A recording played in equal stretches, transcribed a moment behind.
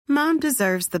Mom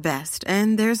deserves the best,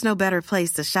 and there's no better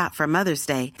place to shop for Mother's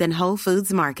Day than Whole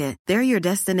Foods Market. They're your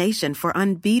destination for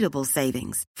unbeatable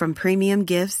savings, from premium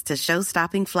gifts to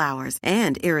show-stopping flowers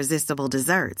and irresistible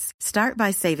desserts. Start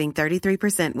by saving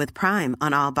 33% with Prime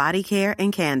on all body care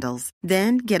and candles.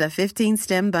 Then get a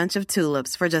 15-stem bunch of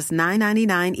tulips for just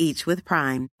 $9.99 each with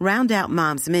Prime. Round out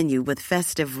Mom's menu with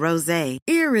festive rosé,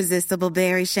 irresistible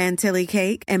berry chantilly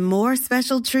cake, and more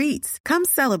special treats. Come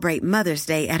celebrate Mother's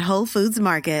Day at Whole Foods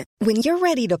Market. When you're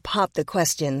ready to pop the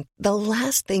question, the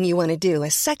last thing you want to do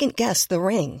is second-guess the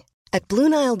ring. At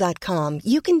BlueNile.com,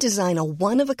 you can design a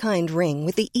one-of-a-kind ring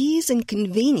with the ease and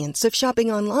convenience of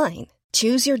shopping online.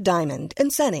 Choose your diamond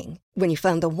and setting. When you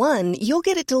find the one, you'll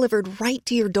get it delivered right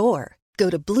to your door.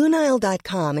 Go to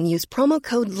BlueNile.com and use promo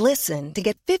code LISTEN to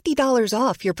get $50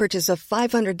 off your purchase of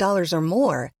 $500 or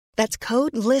more. That's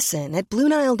code LISTEN at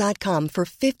BlueNile.com for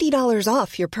 $50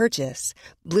 off your purchase.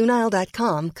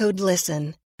 BlueNile.com, code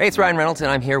LISTEN. Hey, it's Ryan Reynolds,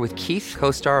 and I'm here with Keith,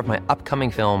 co-star of my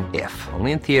upcoming film, If,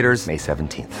 only in theaters May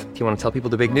 17th. Do you want to tell people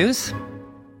the big news?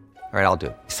 All right, I'll do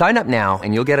it. Sign up now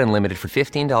and you'll get unlimited for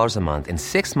 $15 a month and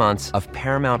 6 months of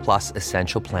Paramount Plus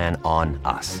Essential Plan on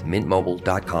us.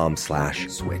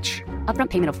 MintMobile.com/switch. Upfront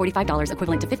payment of $45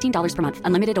 equivalent to $15 per month.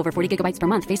 Unlimited over 40 gigabytes per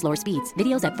month. Face lower speeds.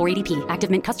 Videos at 480p.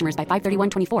 Active Mint customers by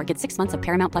 531.24 get 6 months of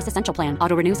Paramount Plus Essential Plan.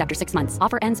 Auto renews after 6 months.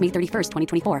 Offer ends May 31st,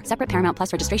 2024. Separate Paramount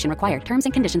Plus registration required. Terms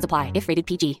and conditions apply if rated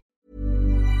PG.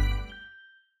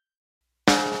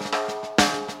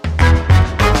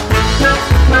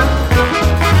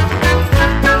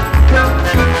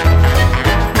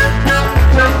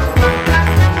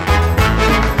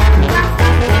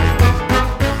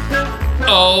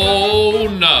 Oh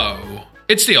no,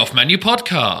 it's the Off Menu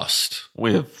Podcast.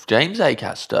 With James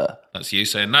Acaster. That's you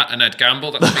saying that, and Ed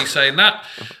Gamble, that's me saying that.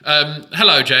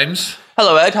 Hello, James.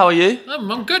 Hello, Ed, how are you?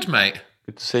 I'm good, mate.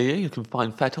 Good to see you. You can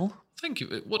find Fettel. Thank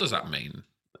you. What does that mean?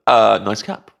 Nice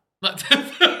cap.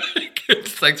 Good,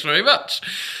 thanks very much.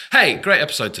 Hey, great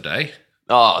episode today.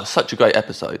 Oh, such a great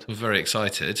episode. We're very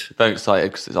excited. Very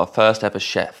excited because it's our first ever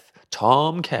chef,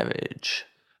 Tom Kerridge.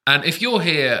 And if you're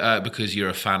here because you're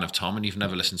a fan of Tom and you've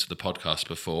never listened to the podcast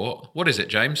before, what is it,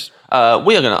 James? We are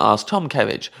going to ask Tom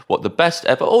Kerridge what the best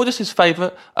ever, or just his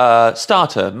favourite,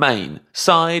 starter, main,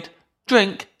 side,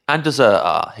 drink and dessert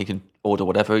are. He can order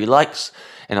whatever he likes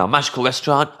in our magical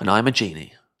restaurant, and I'm a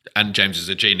genie. And James is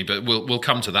a genie, but we'll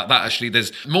come to that. That actually,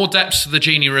 there's more depths to the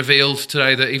genie revealed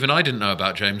today that even I didn't know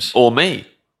about, James. Or me.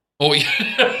 Oh,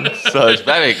 So it's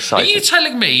very exciting. Are you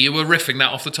telling me you were riffing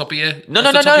that off the top of your No.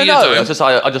 dome? I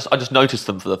just noticed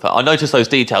them for the first. I noticed those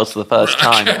details for the first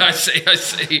time. Okay, I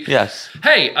see. Yes.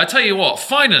 Hey, I tell you what.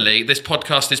 Finally, this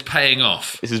podcast is paying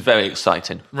off. This is very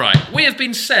exciting. Right, we have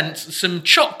been sent some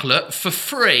chocolate for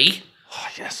free. Oh,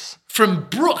 yes. From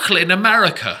Brooklyn,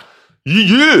 America.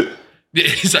 Yeah.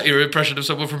 Is that your impression of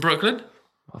someone from Brooklyn?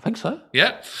 I think so.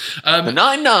 Yeah. The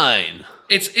 99.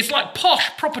 It's like posh,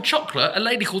 proper chocolate. A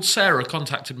lady called Sarah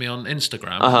contacted me on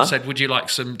Instagram and said, would you like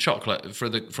some chocolate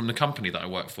from the company that I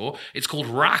work for? It's called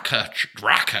Raka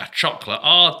Chocolate,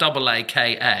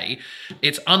 Raka.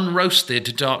 It's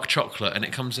unroasted dark chocolate, and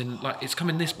it comes in it's come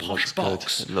in this posh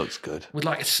box. Good. It looks good. With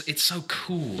it's so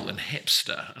cool and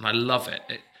hipster, and I love it.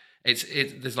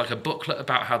 There's like a booklet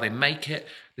about how they make it.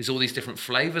 There's all these different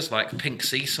flavours like pink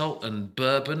sea salt and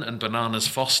bourbon and bananas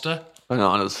Foster.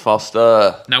 Bananas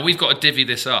Foster. Now we've got to divvy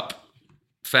this up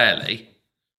fairly.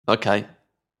 Okay.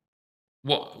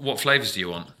 What flavours do you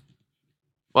want?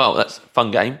 Well, that's a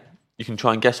fun game. You can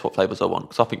try and guess what flavours I want,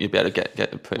 because I think you'd be able to get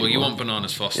them pretty Well, you well. want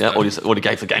bananas Foster. Yeah, already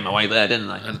gave the game away there, didn't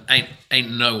they? And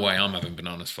ain't no way I'm having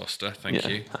bananas Foster. Thank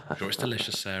you. Sure, it's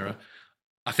delicious, Sarah.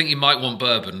 I think you might want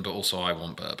bourbon, but also I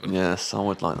want bourbon. Yes, I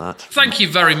would like that. Thank you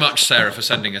very much, Sarah, for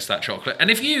sending us that chocolate. And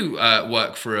if you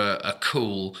work for a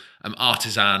cool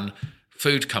artisan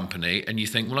food company and you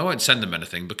think, well, I won't send them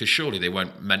anything because surely they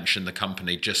won't mention the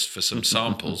company just for some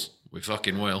samples, we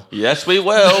fucking will. Yes, we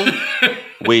will.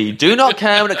 We do not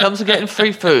care when it comes to getting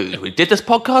free food. We did this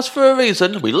podcast for a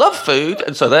reason. We love food,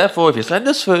 and so therefore, if you send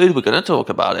us food, we're going to talk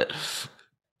about it.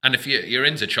 And if you're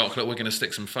into chocolate, we're going to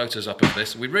stick some photos up of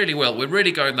this. We really will. We're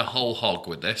really going the whole hog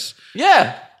with this.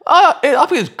 Yeah, I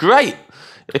think it's great.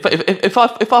 If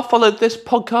I followed this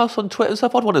podcast on Twitter and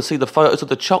stuff, I'd want to see the photos of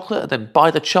the chocolate and then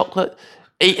buy the chocolate,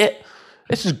 eat it.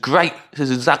 This is great. This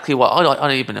is exactly what I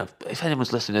don't even know. If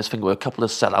anyone's listening to this thing, we're a couple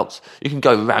of sellouts. You can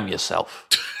go ram yourself.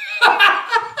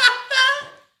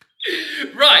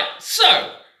 Right,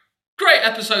 so great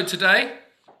episode today.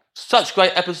 Such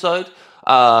great episode.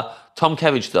 Tom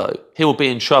Kerridge, though, he will be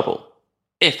in trouble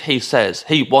if he says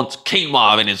he wants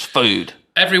quinoa in his food.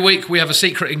 Every week we have a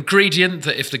secret ingredient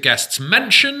that if the guests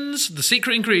mentions the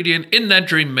secret ingredient in their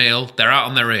dream meal, they're out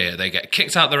on their ear. They get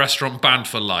kicked out of the restaurant, banned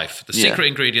for life. The secret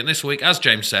ingredient this week, as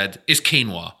James said, is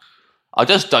quinoa. I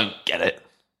just don't get it.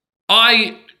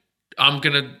 I'm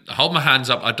going to hold my hands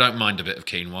up. I don't mind a bit of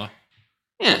quinoa.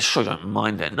 Yeah, sure, I don't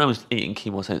mind it. No one's eating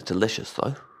quinoa saying it's delicious,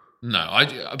 though. No,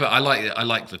 but I like it. I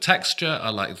like the texture. I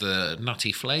like the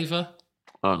nutty flavour.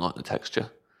 I don't like the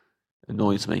texture. It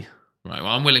annoys me. Right,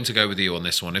 well, I'm willing to go with you on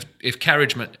this one. If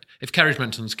Carriage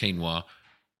mentions quinoa,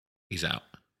 he's out.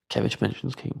 Carriage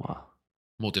mentions quinoa.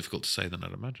 More difficult to say than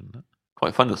I'd imagine that.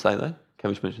 Quite fun to say, though.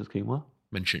 Carriage mentions quinoa.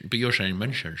 But you're saying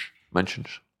mentions. Mentions.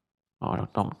 Oh,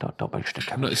 don't mention the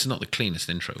carriage. No, this is not the cleanest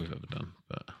intro we've ever done,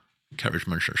 but Carriage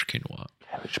mentions quinoa.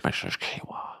 Carriage mentions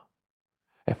quinoa.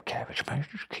 If Carriage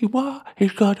mentions quinoa,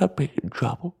 he's gonna be in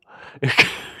trouble.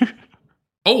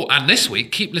 Oh, and this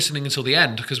week, keep listening until the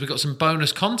end because we've got some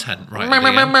bonus content right at the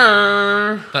end.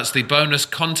 That's the bonus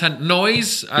content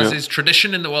noise, as is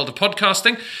tradition in the world of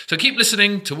podcasting. So keep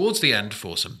listening towards the end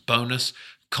for some bonus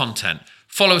content.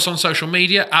 Follow us on social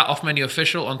media, at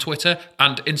OffMenuOfficial on Twitter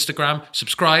and Instagram.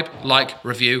 Subscribe, like,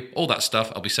 review, all that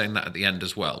stuff. I'll be saying that at the end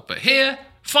as well. But here,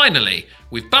 finally,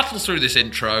 we've battled through this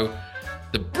intro.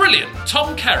 The brilliant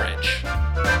Tom Kerridge.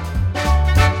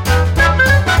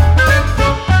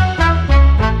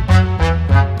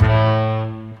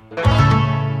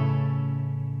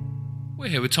 We're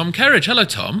here with Tom Kerridge. Hello,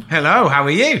 Tom. Hello, how are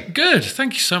you? Good.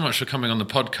 Thank you so much for coming on the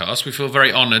podcast. We feel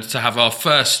very honoured to have our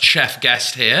first chef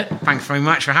guest here. Thanks very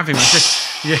much for having me.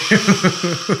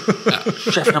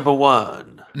 Chef number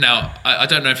one. Now, I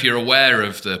don't know if you're aware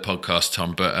of the podcast,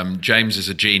 Tom, but James is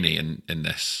a genie in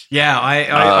this. Yeah,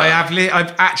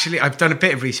 I've done a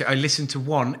bit of research. I listened to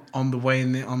one on the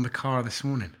way on the car this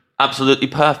morning. Absolutely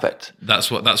perfect.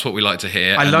 That's what we like to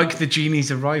hear. I like the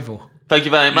genie's arrival. Thank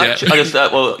you very much. Yeah. I just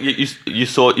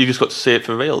you just got to see it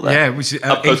for real there. Yeah, it was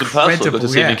up close and personal. Got to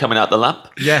see me coming out the lamp.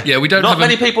 Yeah, we don't. Not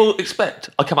many people expect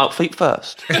I come out feet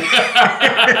first. Every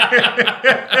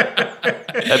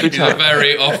time. He's a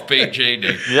very offbeat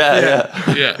genie. Yeah.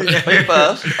 Feet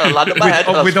first. I land on my head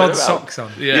with odd socks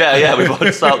on. Yeah, with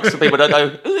odd socks. So people don't know.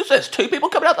 Who's this? Two people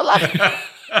coming out the lamp.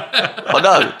 Oh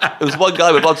no, it was one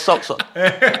guy with odd socks on.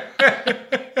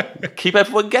 Keep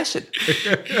everyone guessing.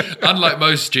 Unlike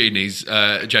most genies,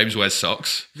 James wears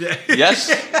socks. Yes,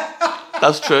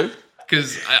 that's true.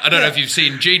 Because I don't know if you've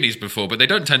seen genies before, but they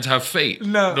don't tend to have feet.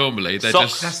 No. Normally, they're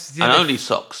socks just... and only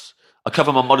socks. I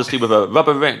cover my modesty with a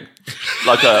rubber ring,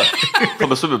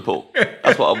 from a swimming pool.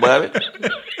 That's what I'm wearing.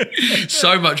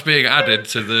 So much being added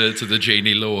to the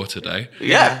genie lore today.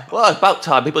 Yeah, well, it's about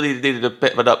time. People needed a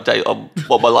bit of an update on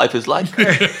what my life is like.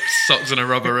 Socks and a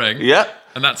rubber ring. Yeah.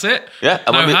 And that's it? Yeah,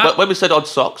 and when we said odd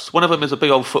socks, one of them is a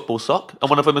big old football sock, and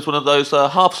one of them is one of those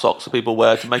half socks that people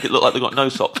wear to make it look like they've got no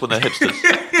socks when they're hipsters.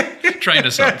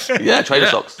 Trainer socks. Yeah, trainer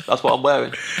socks. That's what I'm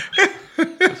wearing.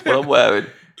 That's what I'm wearing.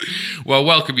 Well,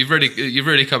 welcome. You've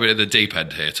really come into the deep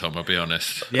end here, Tom, I'll be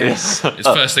honest. Yes. It's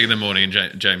first thing in the morning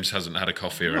and James hasn't had a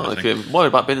coffee or anything. If you're worried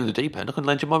about being in the deep end, I can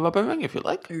lend you my rubber ring if you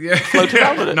like. Yeah. Float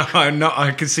around with it. No, I'm not.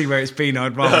 I can see where it's been.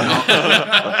 I'd rather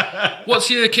not.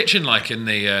 What's your kitchen like in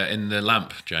the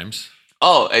lamp, James?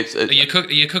 Oh, Are you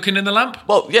cooking in the lamp?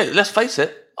 Well, yeah, let's face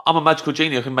it. I'm a magical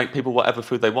genie who can make people whatever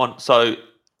food they want. So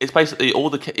it's basically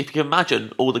if you can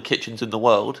imagine all the kitchens in the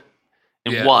world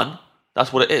in one,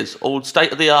 that's what it is. All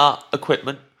state-of-the-art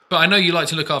equipment. But I know you like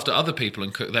to look after other people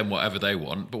and cook them whatever they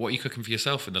want. But what are you cooking for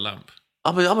yourself in the lamp?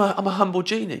 I'm a humble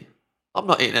genie. I'm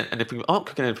not eating anything. I'm not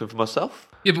cooking anything for myself.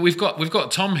 Yeah, but we've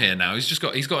got Tom here now. He's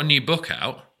got a new book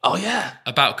out. Oh yeah,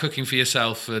 about cooking for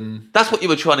yourself and. That's what you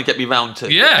were trying to get me round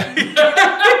to. Yeah.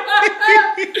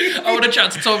 I want to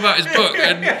chat to Tom about his book,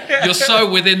 and you're so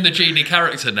within the genie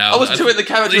character now. I was doing the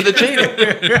character of the genie.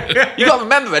 You got to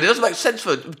remember, Ed, it doesn't make sense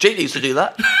for genies to do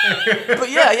that. But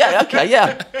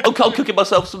okay. I'm cooking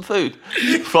myself some food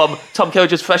from Tom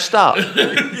Kerridge's Fresh Start.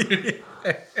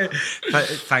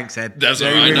 Thanks, Ed. That's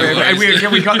all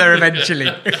right. We got there eventually.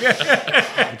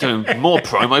 I'm doing more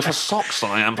promo for socks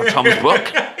than I am for Tom's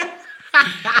book.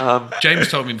 James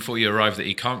told me before you arrived that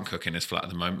he can't cook in his flat at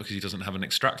the moment because he doesn't have an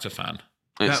extractor fan.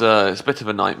 It's a bit of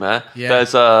a nightmare. Yeah.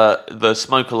 There's the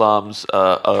smoke alarms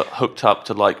are hooked up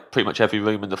to like pretty much every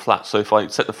room in the flat. So if I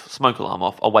set the smoke alarm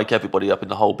off, I'll wake everybody up in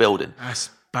the whole building.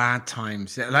 That's bad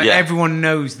times. Everyone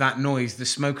knows that noise, the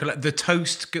smoke, the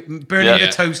toast, burning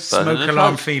the toast smoke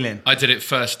alarm feeling. I did it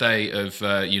first day of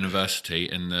university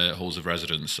in the halls of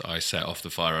residence. I set off the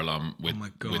fire alarm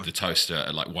with the toaster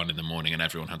at like 1 a.m, and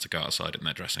everyone had to go outside in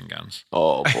their dressing gowns.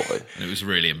 Oh boy! And it was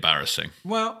really embarrassing.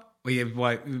 Well, were you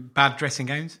bad dressing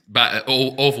gowns?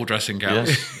 Awful dressing gowns.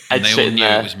 Yeah. And they all knew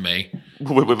it was me.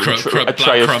 with a black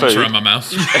tray of crumbs food. around my mouth.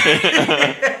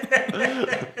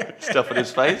 Stuff in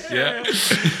his face. Yeah.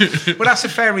 Well, that's a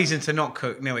fair reason to not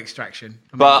cook. No extraction.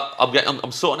 But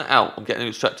I'm sorting it out. I'm getting an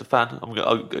extractor fan.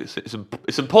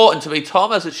 It's important to me,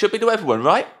 Tom, as it should be to everyone,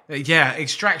 right? Yeah,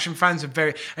 extraction fans are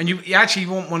very... And you actually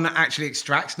want one that actually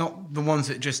extracts, not the ones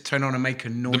that just turn on and make a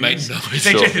noise.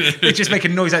 They just make a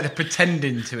noise like they're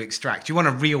pretending to extract. You want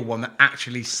a real one that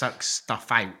actually sucks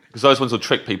stuff out. Because those ones will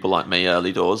trick people like me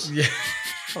early doors. Yeah.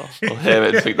 I'll hear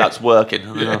it and think that's working.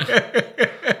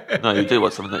 No, you do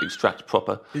want something that extracts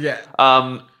proper. Yeah.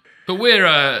 But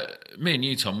we're me and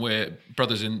you, Tom. We're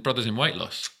brothers in weight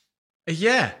loss.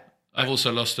 Yeah. I've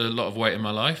also lost a lot of weight in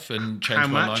my life and changed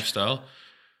my lifestyle.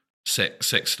 6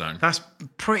 stone. That's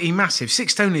pretty massive.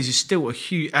 6 stone is still a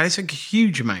huge. It's a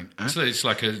huge amount. Huh? So it's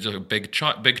like a big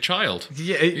child.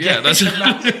 Yeah. That's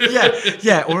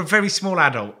yeah, or a very small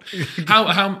adult.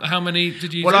 How many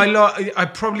did you? Well, I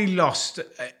probably lost.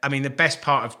 I mean, the best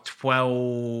part of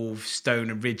 12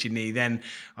 stone originally. Then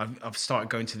I've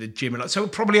started going to the gym a lot. So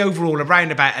probably overall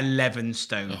around about 11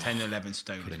 stone, 10 to 11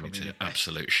 stone. Putting me to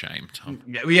absolute shame, Tom.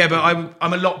 Yeah, but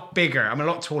I'm a lot bigger. I'm a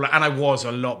lot taller, and I was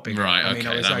a lot bigger. Right. I mean, Okay.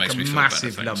 I was That like makes me a feel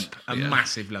massive better, lump.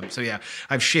 Massive lump. So yeah,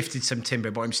 I've shifted some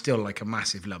timber, but I'm still like a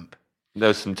massive lump. There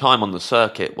was some time on the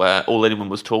circuit where all anyone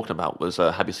was talking about was,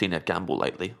 have you seen Ed Gamble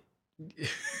lately?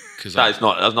 That's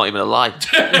not even a lie.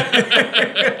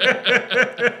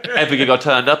 Every gig I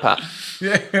turned up at,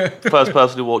 first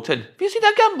person who walked in, have you seen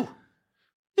Ed Gamble?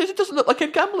 It doesn't look like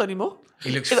Ed Gamble anymore.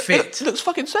 He looks fit. He looks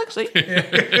fucking sexy.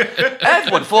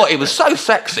 Everyone thought he was so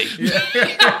sexy.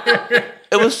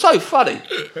 It was so funny.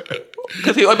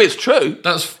 Because it's true.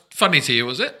 That's funny to you,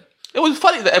 was it? It was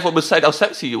funny that everyone was saying how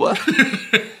sexy you were.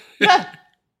 Yeah.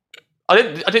 I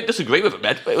didn't disagree with it,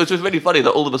 Ed, but it was just really funny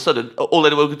that all of a sudden, all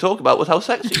anyone could talk about was how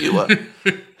sexy you were.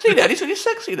 See, Ed, he's really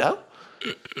sexy now.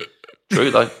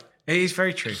 True, though. It is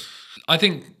very true. I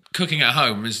think cooking at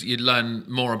home is you learn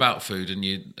more about food and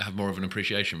you have more of an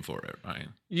appreciation for it, right?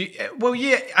 Well,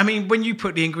 yeah. I mean, when you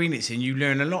put the ingredients in, you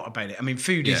learn a lot about it. I mean,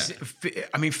 food is.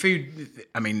 I mean,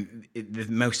 the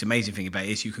most amazing thing about it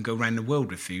is you can go around the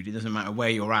world with food. It doesn't matter where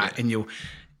you're at in your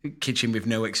kitchen with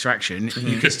no extraction.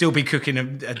 You could still be cooking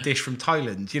a dish from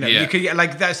Thailand. You know, you could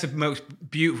that's the most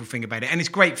beautiful thing about it, and it's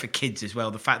great for kids as well.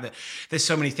 The fact that there's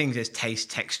so many things: there's taste,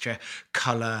 texture,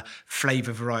 color,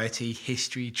 flavor, variety,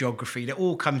 history, geography. That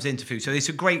all comes into food. So it's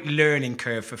a great learning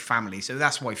curve for families. So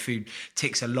that's why food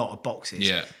ticks a lot of boxes.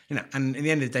 Yeah. You know, and at the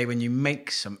end of the day, when you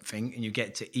make something and you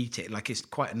get to eat it, like it's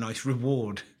quite a nice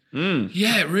reward.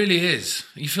 Yeah, it really is.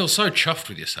 You feel so chuffed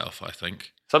with yourself, I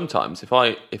think. Sometimes if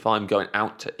I'm going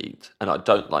out to eat and I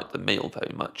don't like the meal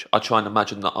very much, I try and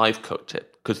imagine that I've cooked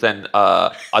it because then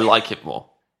I like it more.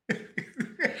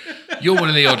 You're one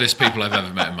of the oddest people I've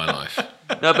ever met in my life.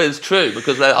 No, but it's true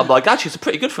because I'm like, actually, it's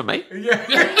pretty good for me. Yeah.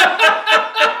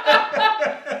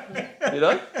 You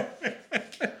know?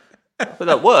 But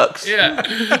that works. Yeah,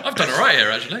 I've done it right here,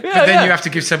 actually. But then you have to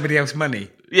give somebody else money.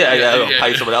 Yeah.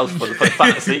 Pay someone else for the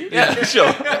fantasy. Yeah,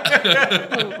 sure.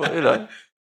 But, you know.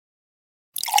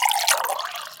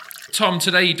 Tom,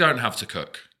 today you don't have to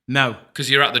cook. No. Because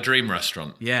you're at the Dream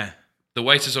Restaurant. Yeah. The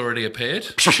waiter's already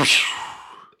appeared.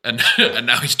 and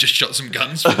now he's just shot some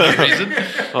guns for no reason.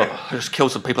 I just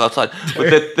killed some people outside.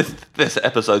 But this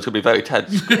episode's going to be very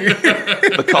tense.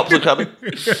 The cops are coming.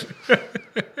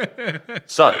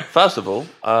 So, first of all,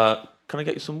 can I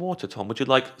get you some water, Tom? Would you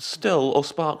like still or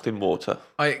sparkling water?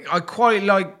 I quite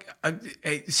like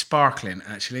sparkling,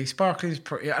 actually. Sparkling is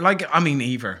pretty...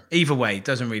 Either way, it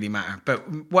doesn't really matter.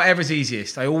 But whatever's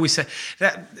easiest. I always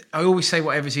say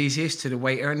whatever's easiest to the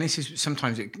waiter, and this is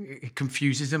sometimes it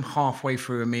confuses them halfway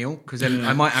through a meal, because then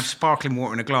I might have sparkling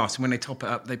water in a glass, and when they top it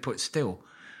up, they put still.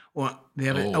 Or the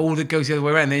other, all that goes the other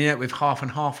way around. Then you end up with half and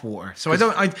half water. So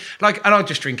and I'll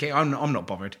just drink it. I'm not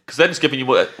bothered. Because then it's giving you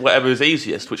whatever is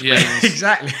easiest, which means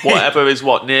exactly whatever is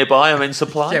nearby or in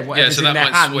supply. Whatever's so that in their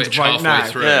might hand switch right halfway now.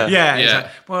 through. Yeah. It's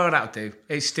like, well, that'll do.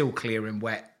 It's still clear and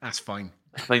wet. That's fine.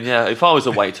 I mean, yeah. If I was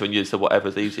a waiter and you said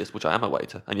whatever's easiest, which I am a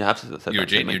waiter, and you have to say you're a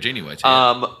genie waiter.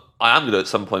 Yeah. I am going to at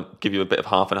some point give you a bit of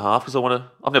half and half because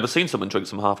I've never seen someone drink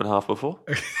some half and half before.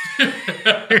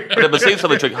 I've never seen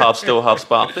someone drink half still, half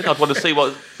sparkling. I'd want to see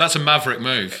what. That's a maverick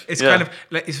move. It's kind of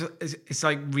like it's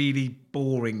like really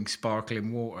boring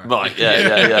sparkling water. Right?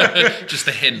 Yeah. Just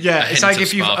a hint. Yeah, it's like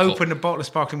if you've sparkle. opened a bottle of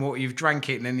sparkling water, you've drank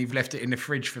it, and then you've left it in the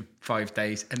fridge for 5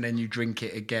 days, and then you drink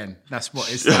it again. That's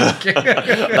what it's like.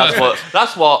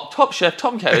 That's what Top Chef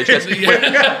Tom Kerridge gets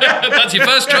That's your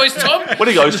first choice, Tom? when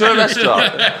he goes to a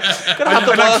restaurant. Gonna have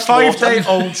the worst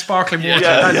 5-day-old sparkling water.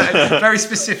 That's very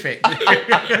specific.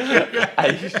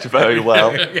 Aged very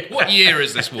well. What year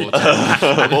is this water?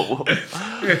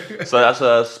 So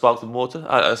that's sparkling water.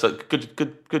 That's a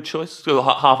good choice. So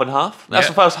half and half. That's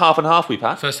the first half and half we've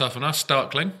had. First half and half,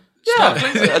 Starkling.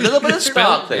 Yeah, a little bit of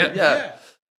sparkling. Yeah.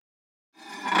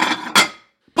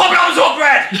 Poppadoms on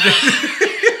bread.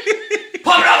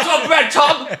 Poppadoms on bread,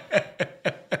 Tom.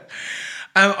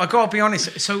 I got to be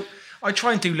honest. So I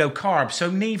try and do low carb. So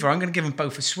neither. I'm going to give them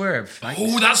both a swerve. Thanks.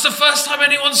 Oh, that's the first time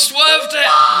anyone swerved it.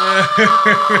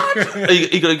 Are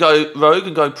you going to go rogue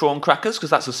and go prawn crackers? Because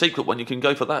that's a secret one. You can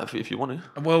go for that if you want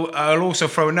to. Well, I'll also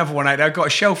throw another one out there. I've got a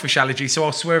shellfish allergy, so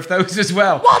I'll swerve those as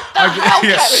well. What the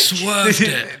hell, Swerved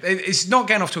it. It's not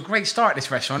getting off to a great start, this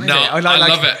restaurant, is No, it? I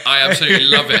love it. I absolutely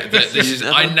love it.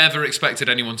 I never expected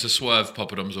anyone to swerve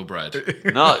poppadoms or bread.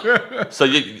 No. So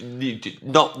you do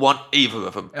not want either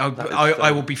of them.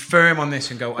 I will be firm on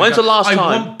this and go. When's the last time?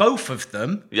 I want both of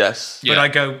them. Yes. But I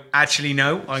go, actually,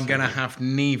 no, I'm going to have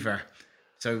neither.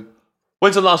 So.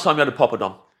 When's the last time you had a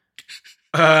poppadom?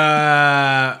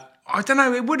 I don't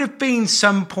know. It would have been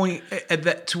some point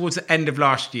towards the end of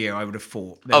last year. I would have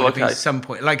thought. There would have been some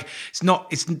point. Like it's not.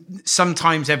 It's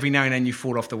sometimes every now and then you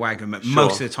fall off the wagon, but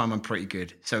most of the time I'm pretty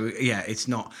good. So yeah, it's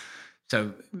not.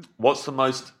 So what's the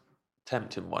most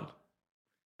tempting one?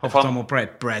 Poppadom or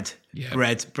bread? Bread. Yeah.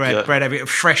 Bread.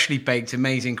 Freshly baked,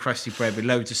 amazing crusty bread with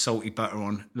loads of salty butter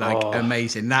on.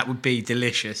 Amazing. That would be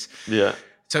delicious. Yeah.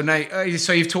 So now,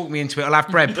 so you've talked me into it. I'll have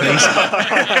bread, please.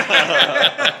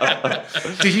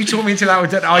 Did you talk me into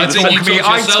that? I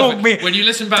talk me. When you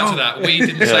listen back to that, we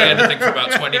didn't say anything for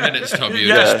about 20 minutes, Tom. You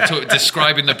were just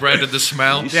describing the bread and the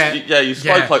smell. You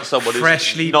spoke like someone who's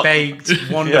freshly baked,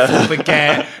 wonderful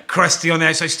baguette, crusty on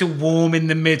there, so it's still warm in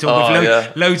the middle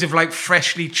with loads of like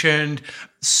freshly churned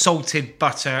salted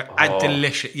butter and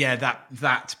delicious. Yeah,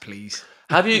 that please.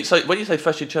 Have you? So when you say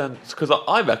freshly churned, because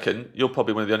I reckon you're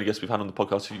probably one of the only guests we've had on the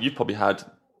podcast. You've probably had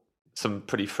some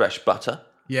pretty fresh butter.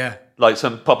 Yeah, like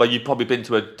you've probably been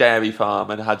to a dairy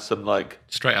farm and had some like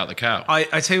straight out the cow. I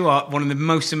tell you what, one of the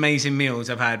most amazing meals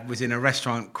I've had was in a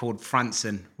restaurant called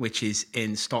Fransen, which is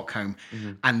in Stockholm,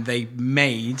 and they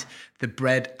made the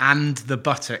bread and the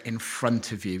butter in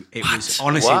front of you. It was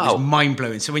honestly, it was mind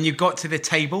blowing. So when you got to the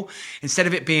table, instead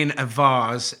of it being a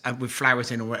vase with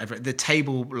flowers in or whatever, the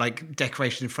table like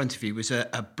decoration in front of you was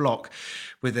a block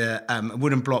with a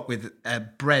wooden block with a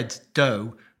bread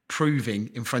dough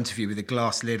proving in front of you with a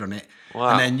glass lid on it.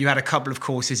 Wow. And then you had a couple of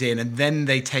courses in, and then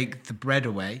they take the bread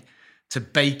away to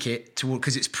bake it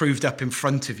because it's proved up in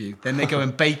front of you. Then they go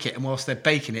and bake it, and whilst they're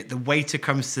baking it, the waiter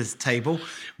comes to the table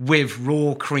with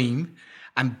raw cream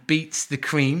and beats the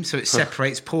cream so it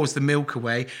separates, pours the milk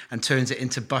away and turns it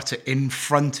into butter in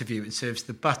front of you and serves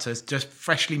the butter just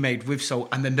freshly made with salt,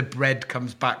 and then the bread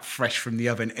comes back fresh from the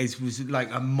oven. It was like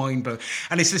a mind blow.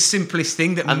 And it's the simplest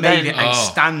thing that made it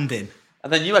outstanding.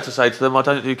 And then you had to say to them, I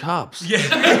don't do carbs. Yeah.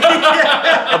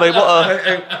 I mean, what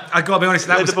I got to be honest,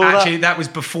 that was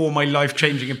before my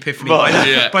life-changing epiphany.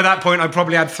 Right. By that point, I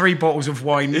probably had 3 bottles of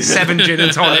wine, 7 gin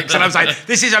and tonics, and I was like,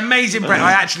 this is amazing bread.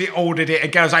 I actually ordered it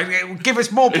again. I was like, give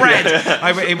us more bread.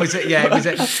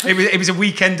 It was a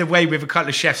weekend away with a couple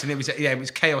of chefs, and it was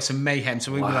chaos and mayhem.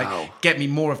 So we were like, get me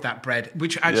more of that bread,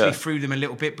 which actually threw them a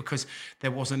little bit because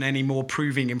there wasn't any more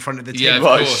proving in front of the table. Yeah, of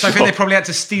course. So I think they probably had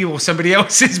to steal somebody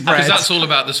else's bread. Because that's all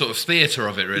about the sort of theatre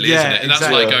of it, really, isn't it? And that's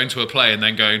like going to a play and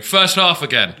then going, first half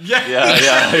again. Yeah.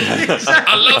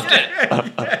 I loved it.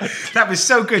 That was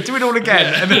so good. Do it all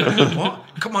again. And then, what?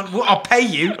 Come on, I'll pay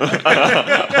you.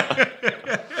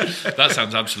 That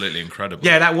sounds absolutely incredible.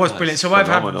 Yeah, that was brilliant. So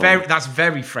phenomenal. That's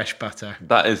very fresh butter.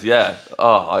 That is, yeah.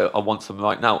 Oh, I want some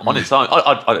right now. On its own.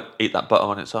 I'd eat that butter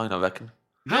on its own, I reckon.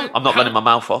 I'm not running my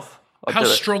mouth off. How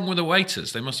strong were the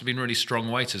waiters? They must have been really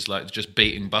strong waiters, like just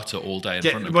beating butter all day in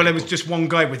front of people. Well, there was just one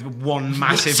guy with one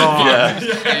massive arm.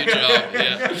 Huge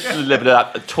arm, living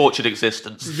a tortured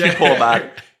existence. Yeah. Poor man.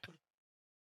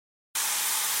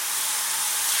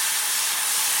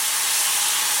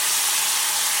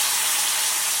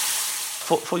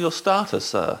 For your starter,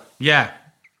 sir. Yeah.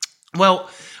 Well,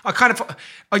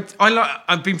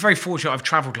 I've been very fortunate. I've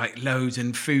travelled like loads,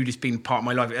 and food has been part of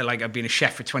my life. Like I've been a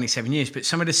chef for 27 years, but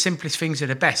some of the simplest things are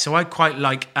the best. So I quite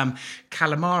like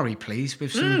calamari, please,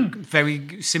 with some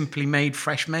very simply made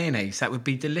fresh mayonnaise. That would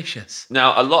be delicious.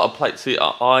 Now, a lot of places,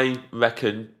 I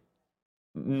reckon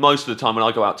most of the time when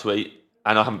I go out to eat,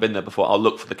 and I haven't been there before, I'll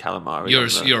look for the calamari.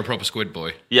 You're a proper squid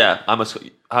boy. Yeah, I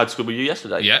had squid with you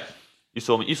yesterday. Yeah. You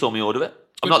saw me order it.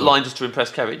 I'm not lying just to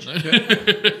impress Kerridge.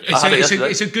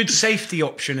 It's a good safety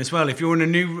option as well. If you're in a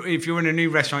new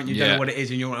restaurant, you don't know what it is,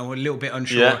 and you're a little bit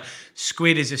unsure. Yeah.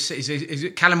 Squid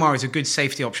calamari is a good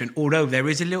safety option. Although there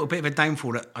is a little bit of a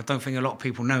downfall that I don't think a lot of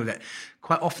people know, that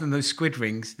quite often those squid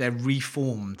rings, they're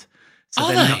reformed. So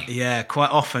Are they're they? not, yeah, quite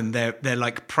often they're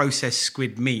like processed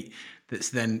squid meat that's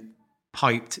then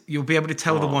piped. You'll be able to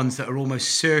tell the ones that are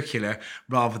almost circular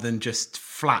rather than just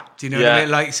flat. Do you know what I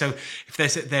mean? Like, so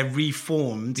if they're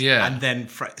reformed, and then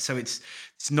so it's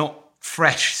not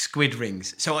fresh squid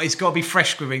rings. So it's got to be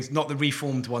fresh squid rings, not the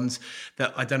reformed ones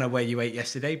that I don't know where you ate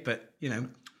yesterday, but you know,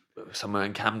 somewhere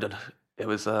in Camden. It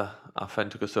was our friend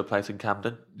took us to a place in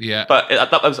Camden. Yeah, but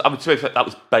that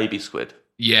was baby squid.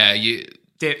 Yeah,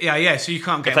 So you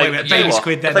can't get away with baby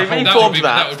squid. If they reformed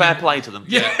that, fair play to them.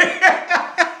 Yeah.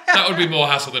 That would be more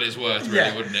hassle than it's worth,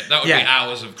 really, wouldn't it? That would be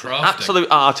hours of crafting. Absolute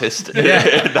artist in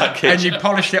that kitchen. And you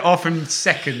polished it off in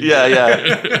seconds. Yeah.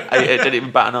 It didn't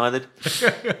even bat an eyelid.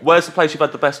 Where's the place you've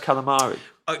had the best calamari?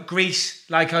 Greece.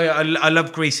 Like I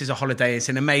love Greece as a holiday. It's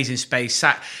an amazing space.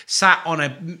 Sat on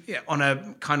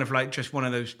a kind of like just one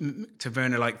of those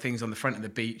taverna-like things on the front of the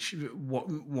beach,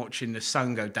 watching the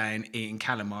sun go down, eating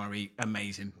calamari.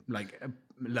 Amazing. Like,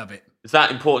 love it. Is that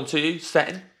important to you,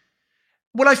 setting?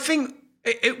 Well, I think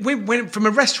when from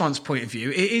a restaurant's point of view,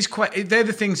 it is quite. They're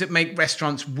the things that make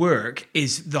restaurants work.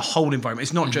 Is the whole environment.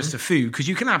 It's not just the food, because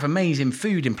you can have amazing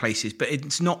food in places, but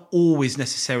it's not always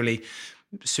necessarily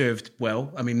served well.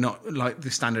 I mean, not like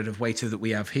the standard of waiter that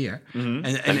we have here, and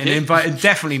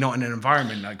definitely not in an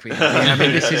environment like we have. I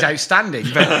mean, this is outstanding.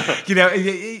 But you know,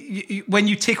 when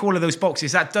you tick all of those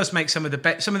boxes, that does make some of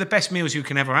the best meals you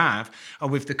can ever have are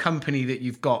with the company that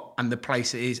you've got and the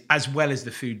place it is, as well as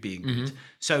the food being good.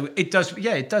 So it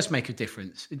does make a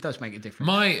difference. It does make a difference.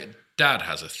 My dad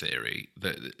has a theory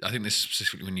that I think this is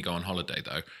specifically when you go on holiday,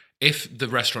 though. If the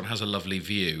restaurant has a lovely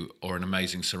view or an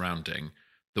amazing surrounding,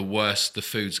 the worse the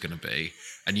food's going to be.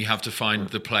 And you have to find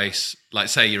the place, like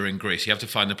say you're in Greece, you have to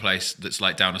find the place that's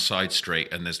like down a side street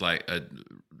and there's like a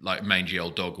mangy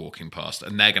old dog walking past,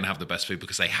 and they're going to have the best food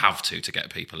because they have to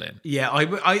get people in. Yeah,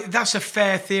 I that's a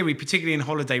fair theory, particularly in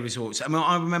holiday resorts. I mean,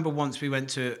 I remember once we went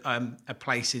to a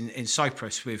place in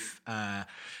Cyprus with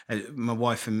my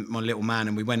wife and my little man,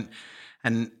 and we went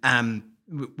and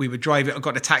we were driving. I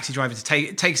got a taxi driver to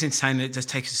take us into town, and it just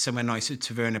takes us somewhere nice, a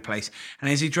taverna place. And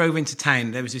as he drove into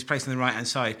town, there was this place on the right hand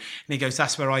side, and he goes,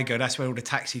 "That's where I go. That's where all the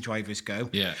taxi drivers go."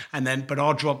 Yeah. And then, but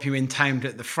I'll drop you in town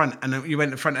at the front. And then you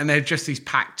went to the front, and they're just these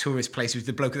packed tourist places with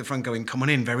the bloke at the front going, "Come on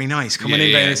in, very nice. Come on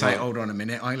in." Very nice. Like, hold on a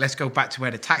minute, let's go back to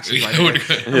where the taxi driver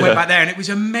is. I went back there, and it was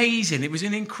amazing. It was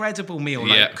an incredible meal,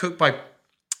 like cooked by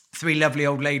 3 lovely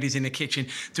old ladies in the kitchen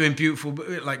doing beautiful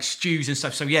like stews and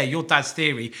stuff. So yeah, your dad's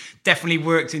theory definitely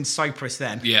worked in Cyprus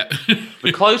then. Yeah.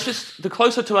 The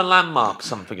closer to a landmark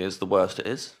something is, the worse it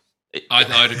is.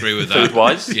 I'd agree with that.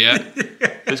 Food-wise. Yeah.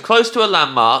 If it's close to a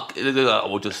landmark,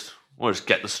 we'll just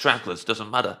get the stragglers,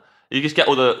 doesn't matter. You just get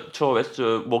all the tourists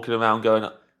walking around going,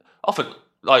 often,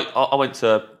 like I went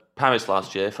to Paris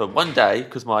last year for one day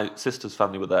because my sister's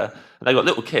family were there, and they got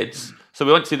little kids. So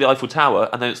we went to see the Eiffel Tower,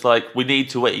 and then it's like, we need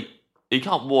to eat. You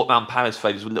can't walk around Paris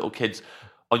phases with little kids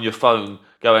on your phone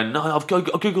going, "No, I've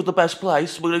Googled the best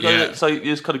place. We're going to go." So you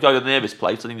just kind of go to the nearest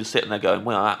place, and then you're sitting there going,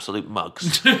 "We are absolute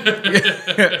mugs."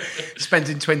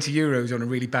 Spending €20 on a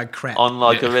really bad crepe. On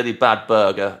like a really bad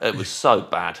burger. It was so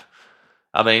bad.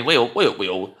 I mean, we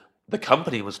all the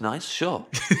company was nice, sure.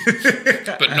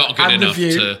 But not good enough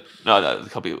to... No, the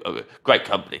company, great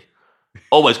company.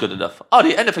 Always good enough. I'd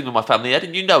eat anything with my family, Ed,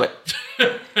 and you know it.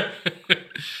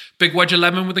 Big wedge of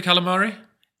lemon with the calamari?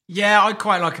 Yeah, I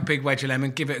quite like a big wedge of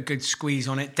lemon. Give it a good squeeze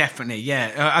on it, definitely.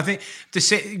 Yeah, I think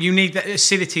you need that.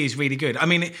 Acidity is really good. I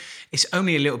mean, it's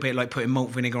only a little bit like putting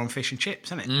malt vinegar on fish and chips,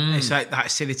 isn't it? It's like that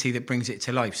acidity that brings it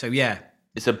to life. So yeah,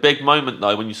 it's a big moment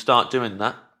though when you start doing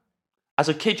that. As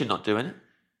a kid, you're not doing it.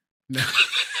 No.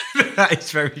 That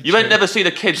is very true. You ain't never seen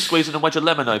a kid squeezing a wedge of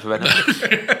lemon over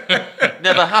anything.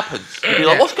 Never happens. You'd be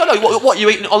like, "What's going on? What, you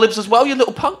eating olives as well, you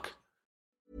little punk?"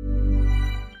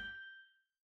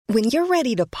 When you're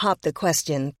ready to pop the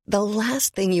question, the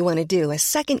last thing you want to do is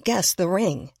second-guess the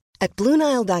ring. At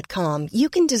BlueNile.com, you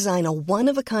can design a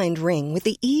one-of-a-kind ring with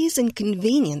the ease and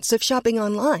convenience of shopping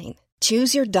online.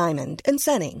 Choose your diamond and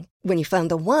setting. When you find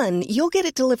the one, you'll get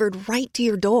it delivered right to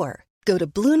your door. Go to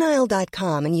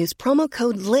BlueNile.com and use promo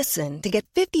code LISTEN to get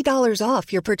 $50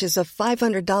 off your purchase of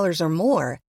 $500 or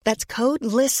more. That's code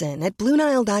LISTEN at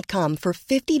BlueNile.com for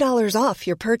 $50 off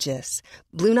your purchase.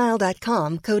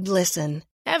 BlueNile.com, code LISTEN.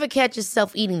 Ever catch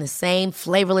yourself eating the same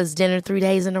flavorless dinner 3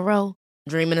 days in a row?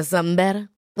 Dreaming of something better?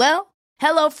 Well,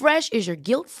 HelloFresh is your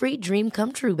guilt-free dream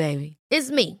come true, baby.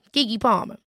 It's me, Keke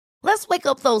Palmer. Let's wake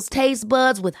up those taste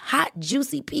buds with hot,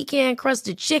 juicy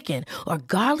pecan-crusted chicken or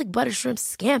garlic butter shrimp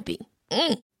scampi.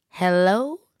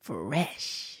 Hello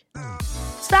Fresh.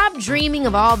 Stop dreaming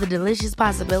of all the delicious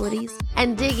possibilities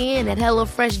and dig in at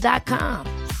HelloFresh.com.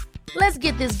 Let's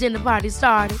get this dinner party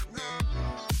started.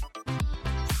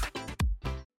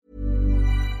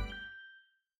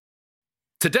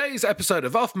 Today's episode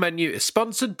of Off Menu is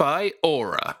sponsored by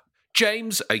Aura.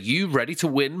 James, are you ready to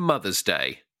win Mother's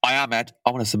Day? I am, Ed. I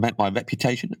want to cement my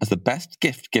reputation as the best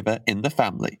gift giver in the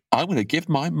family. I'm going to give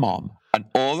my mom an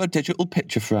Aura digital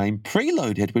picture frame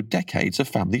preloaded with decades of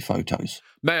family photos.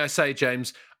 May I say,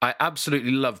 James, I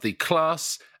absolutely love the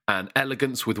class and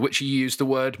elegance with which you use the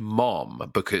word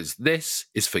mom, because this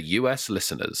is for US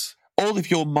listeners. All of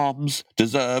your moms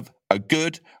deserve a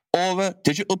good Aura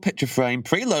digital picture frame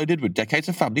preloaded with decades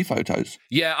of family photos.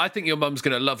 Yeah, I think your mum's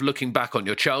going to love looking back on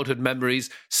your childhood memories,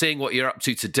 seeing what you're up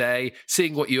to today,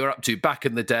 seeing what you were up to back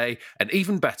in the day, and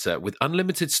even better, with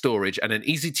unlimited storage and an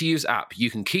easy-to-use app,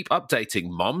 you can keep updating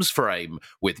Mom's Frame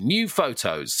with new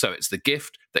photos, so it's the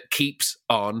gift that keeps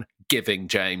on giving,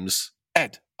 James.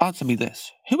 Ed, answer me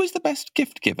this. Who is the best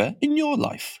gift giver in your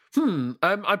life?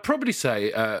 I'd probably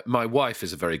say my wife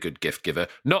is a very good gift giver.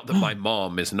 Not that my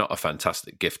mom is not a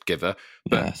fantastic gift giver,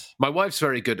 but Yes. my wife's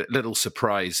very good at little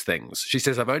surprise things. She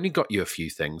says, I've only got you a few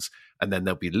things, and then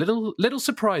there'll be little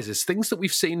surprises, things that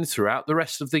we've seen throughout the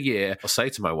rest of the year. I'll say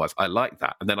to my wife, I like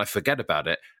that, and then I forget about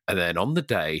it, and then on the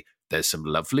day, there's some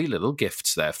lovely little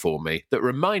gifts there for me that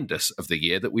remind us of the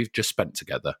year that we've just spent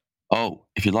together. Oh,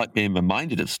 if you like being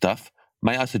reminded of stuff,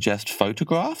 may I suggest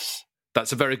photographs?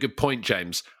 That's a very good point,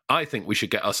 James. I think we should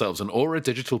get ourselves an Aura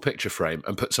digital picture frame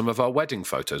and put some of our wedding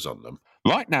photos on them.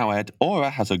 Right now, Ed, Aura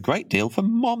has a great deal for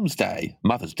Mom's Day,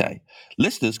 Mother's Day.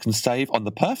 Listeners can save on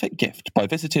the perfect gift by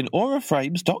visiting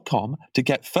auraframes.com to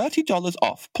get $30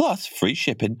 off plus free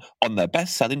shipping on their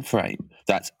best-selling frame.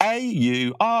 That's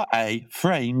AURA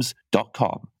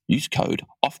frames.com. Use code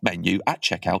OFFMENU at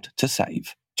checkout to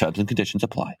save. Terms and conditions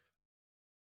apply.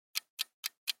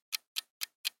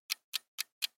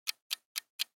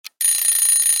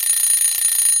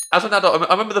 As an adult,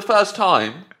 I remember the first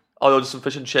time I ordered some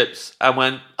fish and chips and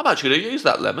went, I'm actually going to use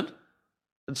that lemon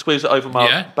and squeeze it over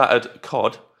my battered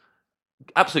cod.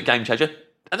 Absolute game changer.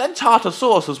 And then tartar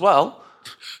sauce as well.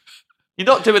 You're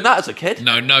not doing that as a kid.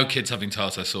 No kids having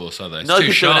tartar sauce, are they? It's No too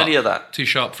kids sharp. doing any of that. Too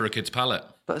sharp for a kid's palate.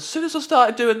 But as soon as I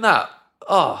started doing that,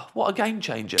 oh, what a game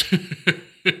changer.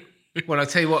 Well, I'll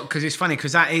tell you what, because it's funny,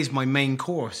 because that is my main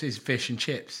course, is fish and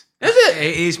chips. Is it?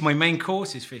 It is my main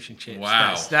course, is fish and chips.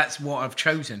 Wow. That's what I've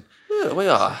chosen. Yeah, we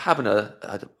are having a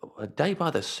day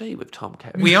by the sea with Tom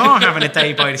Kerry. We are having a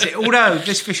day by the sea, although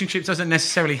this fish and chips doesn't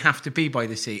necessarily have to be by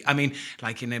the sea. I mean,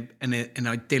 like in an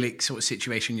idyllic sort of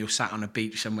situation, you're sat on a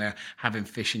beach somewhere having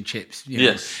fish and chips. You know?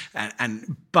 Yes.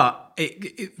 But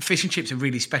fish and chips are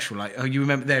really special. Like, you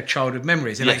remember their childhood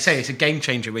memories. And like I say, it's a game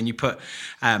changer when you put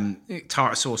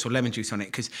tartar sauce or lemon juice on it,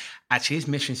 because actually as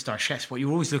Michelin star chefs, what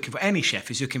you're always looking for, any chef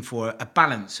is looking for a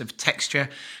balance of texture,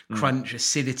 crunch,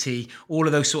 acidity, all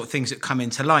of those sort of things that come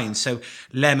into line. So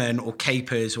lemon or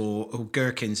capers or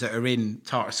gherkins that are in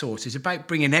tartar sauce is about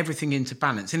bringing everything into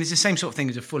balance. And it's the same sort of thing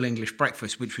as a full English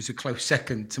breakfast, which was a close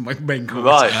second to my main course.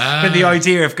 Right. But the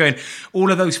idea of going, all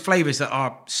of those flavours that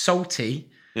are salty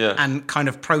Yeah. and kind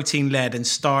of protein-led and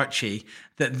starchy,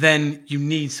 that then you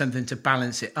need something to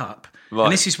balance it up. Right.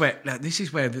 And this is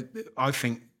where I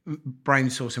think brown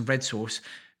sauce and red sauce,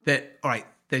 that, all right,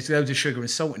 there's loads of sugar and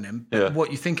salt in them, but what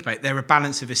you think about, they're a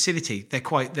balance of acidity.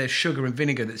 They're sugar and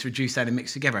vinegar that's reduced down and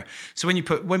mixed together. So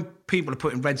when people are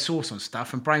putting red sauce on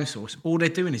stuff and brown sauce, all they're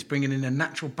doing is bringing in a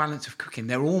natural balance of cooking.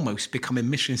 They're almost becoming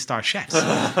Michelin star chefs.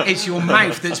 It's your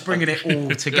mouth that's bringing it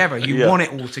all together. You want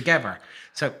it all together.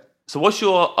 So what's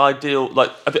your ideal,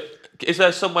 is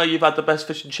there somewhere you've had the best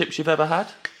fish and chips you've ever had?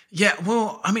 yeah,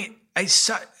 well, I mean, it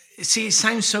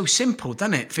sounds so simple,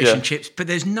 doesn't it? Fish and chips, but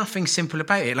there's nothing simple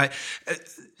about it. Like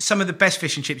some of the best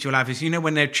fish and chips you'll have is,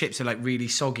 when their chips are like really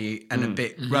soggy and a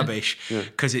bit rubbish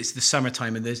because it's the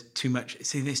summertime and there's too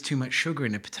much sugar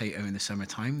in a potato in the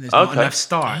summertime. There's not enough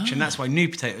starch, and that's why new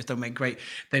potatoes don't make great.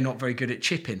 They're not very good at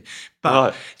chipping.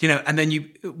 But and then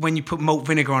when you put malt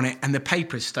vinegar on it and the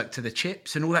paper's stuck to the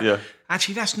chips and all that. Yeah.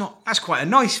 Actually, that's quite a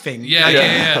nice thing.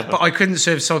 Yeah. But I couldn't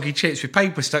serve soggy chips with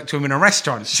paper stuck to them in a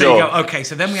restaurant. Sure. So you go, okay,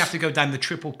 so then we have to go down the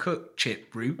triple cook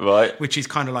chip route, right? Which is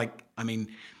kind of like, I mean,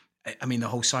 I mean, the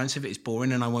whole science of it is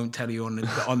boring, and I won't tell you on the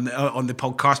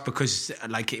podcast because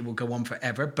like it will go on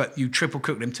forever. But you triple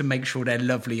cook them to make sure they're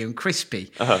lovely and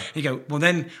crispy. You go, well,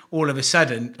 then all of a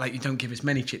sudden, like you don't give as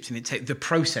many chips, and the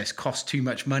process costs too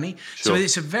much money. Sure. So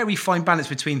it's a very fine balance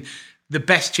between the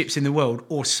best chips in the world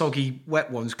or soggy wet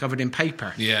ones covered in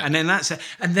paper. Yeah. And then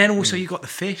and then also you got the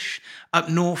fish. Up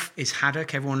north is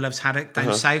haddock. Everyone loves haddock.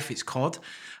 Down south it's cod.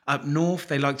 Up north,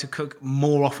 they like to cook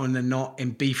more often than not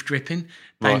in beef dripping.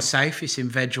 Down south, it's in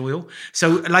veg oil.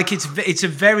 So, like, it's a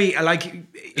very like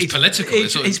it's political.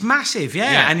 It's massive,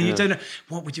 yeah. Yeah. And you don't know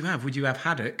what would you have? Would you have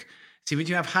haddock? See, would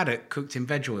you have haddock cooked in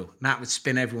veg oil? That would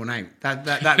spin everyone out.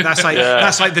 That's like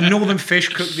that's like the northern fish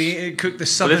cooked the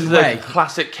southern way. The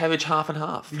classic Kerridge half and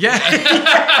half. Yeah,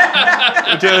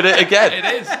 We're doing it again. It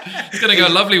is. It's going to go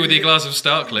lovely with your glass of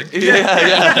Starkling.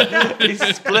 Yeah. He's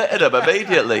splitting them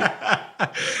immediately.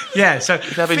 Yeah. So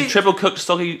he's having triple cooked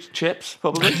soggy chips,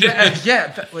 probably.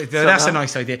 That's a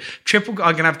nice idea. I'm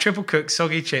gonna have triple cooked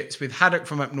soggy chips with haddock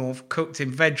from up north, cooked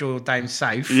in veg oil down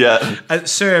south. Yeah.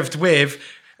 Served with.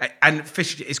 And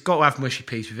fish, it's got to have mushy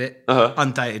peas with it,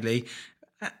 undoubtedly.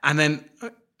 And then,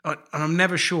 and I'm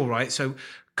never sure, right? So,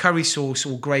 curry sauce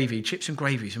or gravy, chips and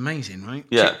gravy is amazing, right?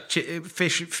 Yeah.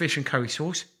 Fish and curry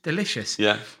sauce, delicious.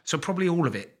 Yeah. So probably all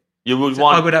of it. You would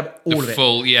want. I would have all of it.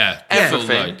 Full, yeah. Everything.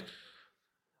 Full load.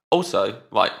 Also,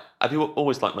 right? Have you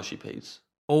always liked mushy peas?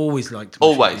 Always liked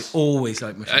mushy Always. peas. Always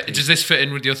liked mushy peas. Does this fit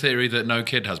in with your theory that no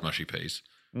kid has mushy peas?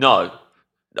 No.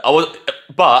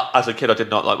 But as a kid, I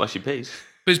did not like mushy peas.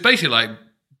 But it's basically like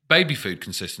baby food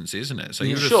consistency, isn't it? So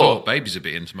you would have Sure. thought babies would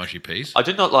be into mushy peas. I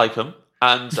did not like them,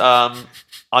 and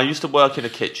I used to work in a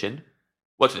kitchen.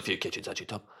 Worked in a few kitchens actually,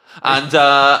 Tom. And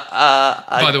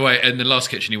By the way, in the last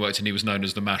kitchen he worked in, he was known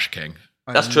as the Mash King.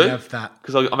 that's true. I love that.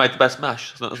 Because I made the best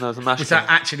mash. So that was the mash. Was king. that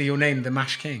actually your name, the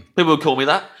Mash King? People would call me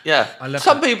that. Yeah. I love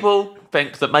Some that. people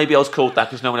think that maybe I was called that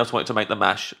because no one else wanted to make the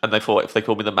mash, and they thought if they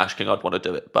called me the Mash King, I'd want to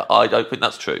do it. But I don't think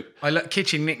that's true.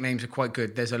 Kitchen nicknames are quite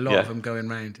good. There's a lot of them going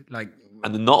around. Like.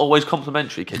 And they're not always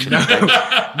complimentary kitchen. No,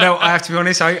 I have to be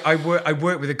honest. I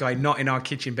work with a guy not in our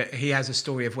kitchen, but he has a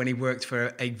story of when he worked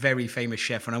for a very famous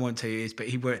chef, and I won't tell you who it is, but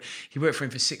he worked for him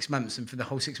for 6 months, and for the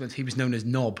whole 6 months he was known as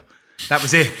Knob. That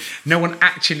was it. No one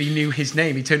actually knew his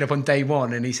name. He turned up on day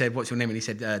one and he said, "What's your name?" And he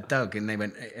said, "Doug." And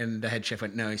the head chef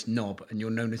went, "No, it's Knob, and you're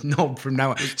known as Knob from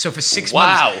now on." So for 6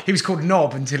 months, he was called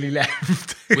Knob until he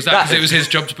left. Was that because it was his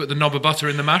job to put the knob of butter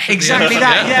in the mash? At Exactly the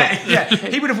end? that. Yeah.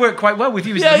 He would have worked quite well with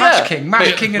you as the Mash King,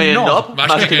 Mash King and Knob.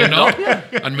 Mash King and Knob,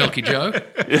 and Milky Joe.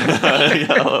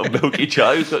 Milky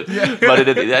Joe. But it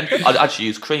at the end. I'd actually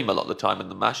use cream a lot of the time in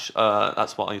the mash.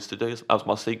 That's what I used to do. That was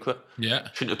my secret. Yeah.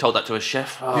 Shouldn't have told that to a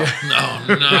chef. Oh. No.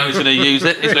 He's going to use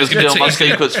it. He's going to steal my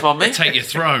secrets from me. Take your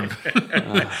throne.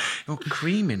 Oh,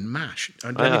 cream and mash.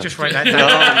 Let me just write that down.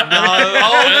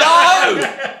 Oh,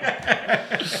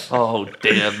 no. Oh,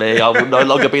 dear me. I will no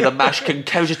longer be the Mash King.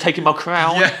 Kerry's just taking my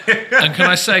crown. And can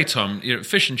I say, Tom,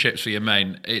 fish and chips for your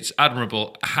main, it's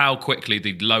admirable how quickly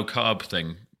the low carb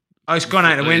thing. Oh, it's gone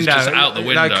out the window. It's just out the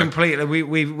window. No, completely.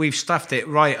 We've stuffed it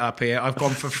right up here. I've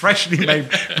gone for freshly made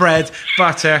bread,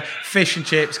 butter, fish and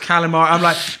chips, calamari. I'm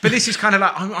like, but this is kind of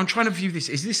like, I'm trying to view this.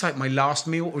 Is this like my last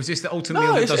meal, or is this the ultimate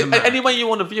meal that doesn't matter? Any way you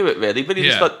want to view it, really. Really,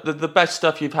 just like the best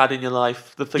stuff you've had in your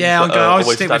life. The things that I'll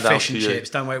always stick with stand out fish and to you. chips.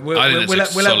 Don't worry.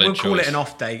 We'll call it an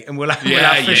off day, and we'll have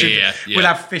we'll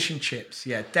have fish and chips.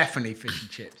 Yeah, definitely fish and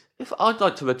chips. If I'd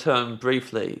like to return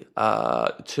briefly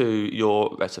to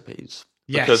your recipes.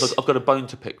 Yes. Because I've got a bone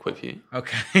to pick with you.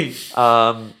 Okay.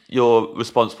 You're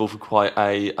responsible for quite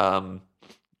a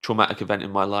traumatic event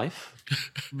in my life.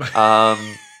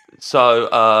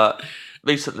 So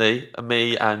recently,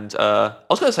 me and I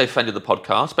was going to say friend of the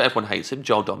podcast, but everyone hates him,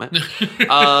 Joel Dommett.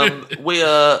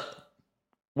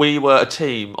 We were a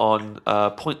team on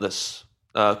Pointless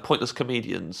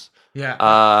Comedians.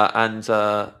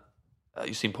 Yeah.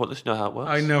 You've seen Pointless, you know how it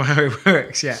works? I know how it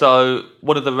works, yeah. So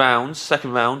one of the rounds,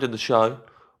 second round in the show,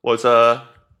 was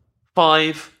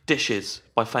 5 dishes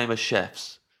by famous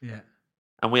chefs. Yeah.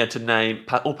 And we had to name,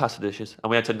 all pasta dishes, and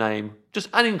we had to name just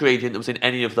an ingredient that was in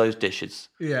any of those dishes.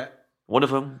 Yeah. One of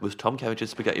them was Tom Kerridge's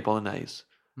spaghetti bolognese.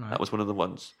 Right. That was one of the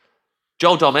ones.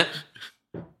 Joel Dommett,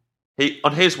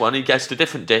 on his one, he guessed a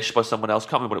different dish by someone else,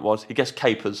 can't remember what it was. He guessed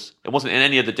capers. It wasn't in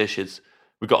any of the dishes.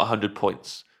 We got 100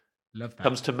 points. Love that.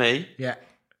 Comes to me. Yeah.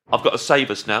 I've got to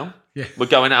save us now. Yeah. We're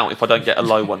going out if I don't get a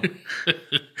low one.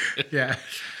 Yeah.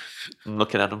 I'm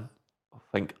looking at them. I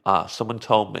think, someone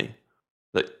told me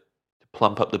that to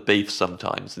plump up the beef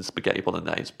sometimes in spaghetti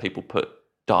bolognese, people put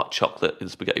dark chocolate in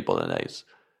spaghetti bolognese.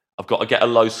 I've got to get a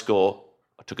low score.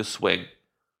 I took a swing.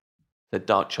 Said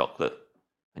dark chocolate.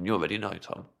 And you already know,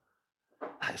 Tom.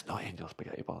 that is not in your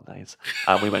spaghetti bolognese.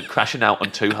 And we went crashing out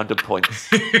on 200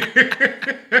 points.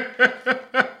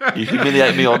 You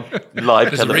humiliate me on live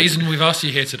There's a television. reason we've asked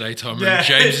you here today, Tom, and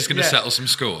James is going to settle some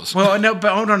scores. Well, no,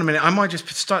 but hold on a minute. I might just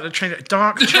start to train at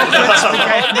dark chocolate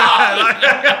spaghetti.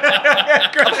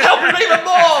 Help me even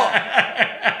more!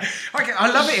 Okay,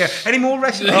 I love it here. Any more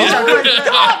recipes? Oh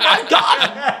my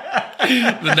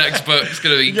God! The next book is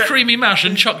going to be creamy mash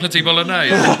and chocolatey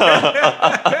bolognese.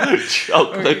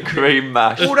 Chocolate cream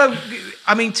mash. Although,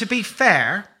 I mean, to be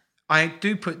fair, I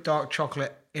do put dark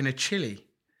chocolate in a chili.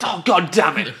 Oh, God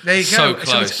damn it. There you go. So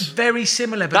it's close. very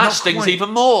similar, but That not stings quite. even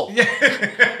more.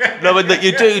 Knowing that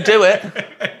you do it.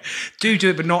 Do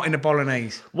it, but not in a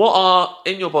bolognese. What are,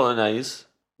 in your bolognese,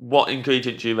 what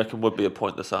ingredient do you reckon would be a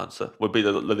pointless answer? Would be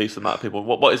the least amount of people?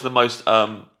 What is the most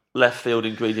left field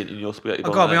ingredient in your spaghetti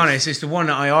I've bolognese? got to be honest, it's the one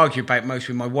that I argue about most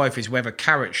with my wife is whether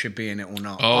carrots should be in it or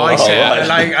not. Oh, I say,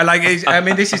 right. I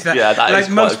mean, this is the, Yeah, that is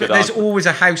quite a good there's answer. always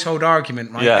a household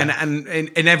argument, right? Yeah. And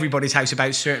in everybody's house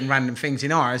about certain random things.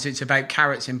 In ours, it's about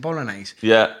carrots in bolognese.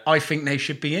 Yeah. I think they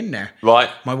should be in there. Right.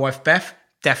 My wife, Beth,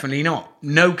 definitely not.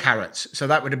 No carrots. So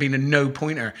that would have been a no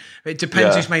pointer. It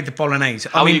depends Yeah. who's made the bolognese.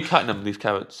 How I mean, are you cutting them, these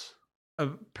carrots?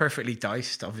 perfectly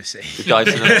diced, obviously. You're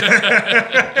dicing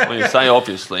them? Well, you say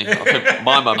obviously. I think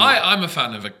my mum... I'm a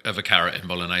fan of a carrot in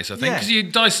bolognese, I think, Yeah. because you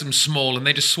dice them small and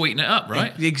they just sweeten it up,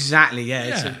 right? Exactly,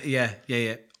 yeah. Yeah.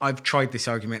 Yeah. I've tried this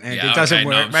argument and Yeah, it doesn't okay, no,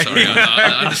 work. I'm right? sorry,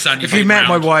 I understand you If you being met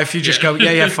my round. wife, you just go,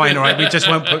 yeah, fine, all right. We just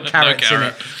won't put carrots in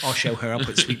carrot. it. I'll show her. I'll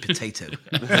put sweet potato.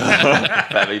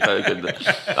 Very, very good.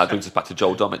 That brings us back to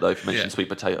Joel Dommett, though, if you mentioned Yeah. sweet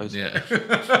potatoes. Yeah.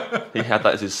 He had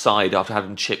that as his side after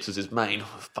having chips as his main.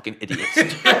 Fucking idiot.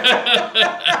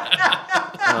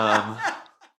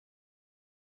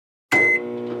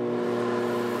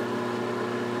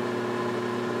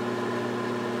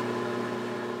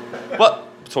 What?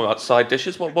 Talking about side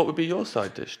dishes, what would be your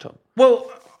side dish, Tom?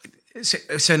 Well,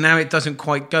 so now it doesn't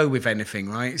quite go with anything,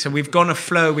 right? So we've gone a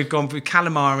flow. We've gone for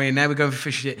calamari, and now we're going for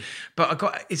fish and chip. But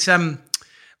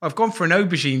I've gone for an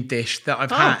aubergine dish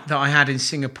that I had in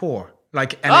Singapore.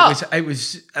 It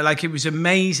was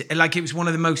amazing. Like it was one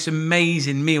of the most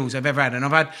amazing meals I've ever had, and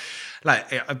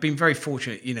I've been very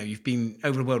fortunate. You know, you've been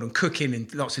over the world and cooking in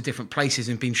lots of different places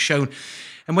and been shown.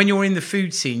 And when you're in the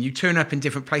food scene, you turn up in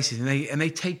different places and they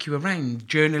take you around.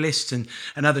 Journalists and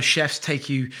other chefs take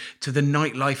you to the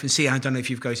nightlife and see. I don't know if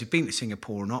you guys have been to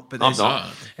Singapore or not, but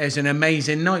there's an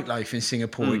amazing nightlife in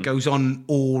Singapore. It goes on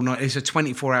all night. It's a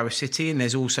 24-hour city, and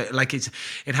there's also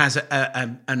it has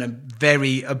a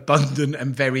very abundant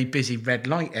and very busy red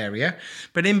light area.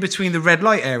 But in between the red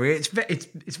light area,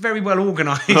 it's very well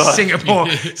organised. Singapore.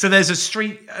 So there's a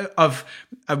street of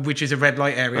which is a red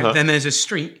light area. Then there's a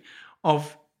street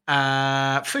of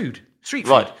street food.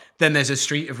 Right. Then there's a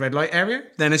street of red light area.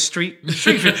 Then a street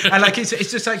food. And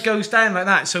it's just like goes down like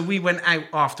that. So we went out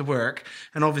after work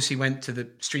and obviously went to the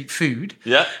street food.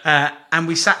 Yeah. And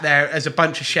we sat there as a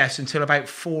bunch of chefs until about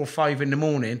 4 or 5 in the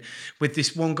morning with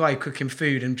this one guy cooking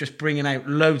food and just bringing out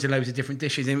loads of different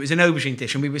dishes. And it was an aubergine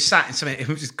dish. And we were sat in something, it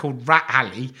was called Rat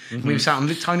Alley. And we were sat on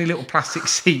tiny little plastic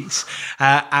seats.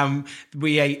 And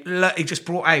we ate, it just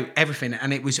brought out everything.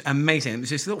 And it was amazing. It was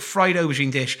this little fried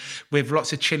aubergine dish with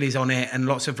lots of chilies on it and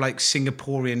lots of like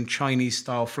Singaporean Chinese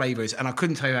style flavors, and I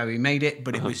couldn't tell you how he made it,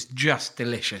 but it was just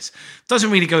delicious.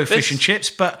 Doesn't really go with fish and chips,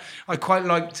 but I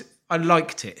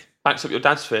liked it. Backs up your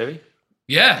dad's theory.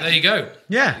 Yeah, there you go.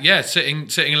 Yeah. Sitting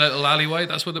in a little alleyway.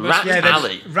 That's what the best. Rat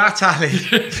Alley. Rat Alley.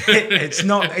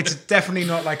 It's definitely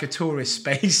not like a tourist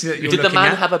space that you're Did the looking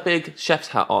man at. have a big chef's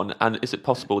hat on? And is it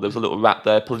possible there was a little rat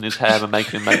there pulling his hair and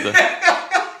making him make the...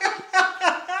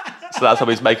 So that's how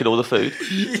he's making all the food?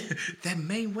 There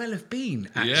may well have been,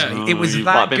 actually. Yeah. It was You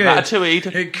that might have been good.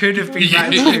 ratatouille'd. It could have been It could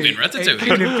ratatouille. have been ratatouille. It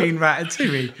could have been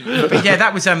ratatouille. But yeah,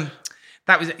 that was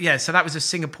so that was a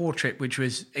Singapore trip, which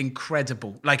was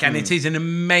incredible. And it is an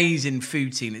amazing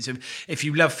food scene. If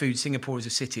you love food, Singapore as a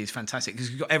city is fantastic because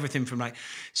you've got everything from like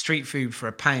street food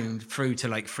for £1 through to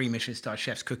like 3 Michelin star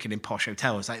chefs cooking in posh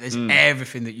hotels. Like there's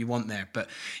everything that you want there. But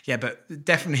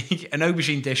definitely an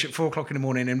aubergine dish at 4 o'clock in the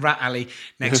morning in Rat Alley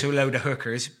next to a load of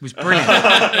hookers was brilliant.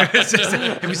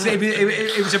 It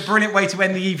was a brilliant way to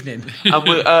end the evening.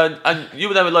 And you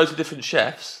were there with loads of different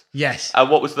chefs. Yes. And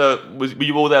what were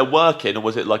you all there working, or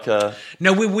was it like a...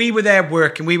 No, we were there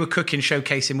working. We were cooking,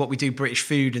 showcasing what we do, British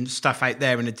food and stuff out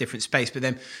there in a different space. But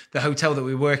then the hotel that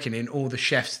we were working in, all the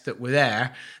chefs that were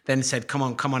there then said, come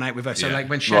on out with us. So like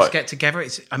when chefs get together,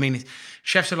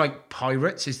 chefs are like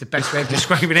pirates is the best way of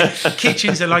describing it.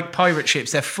 Kitchens are like pirate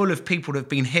ships. They're full of people that have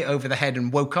been hit over the head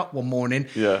and woke up one morning.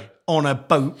 Yeah. on a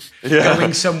boat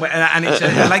going somewhere, and it's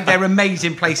like they're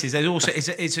amazing places. There's also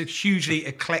it's a hugely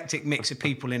eclectic mix of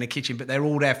people in a kitchen, but they're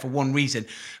all there for one reason.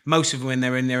 Most of them, when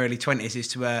they're in their early 20s, is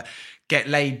to get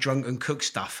laid, drunk, and cook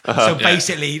stuff. So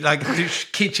basically, like the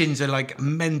kitchens are like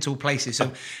mental places.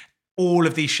 So all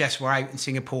of these chefs were out in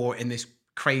Singapore in this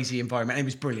crazy environment. It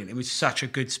was brilliant. It was such a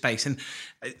good space. And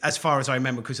as far as I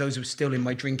remember, because those were still in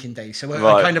my drinking days. So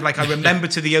I kind of like, I remember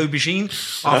to the aubergine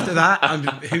after that, and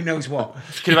who knows what.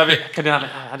 Could have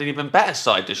had an even better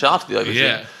side dish after the aubergine.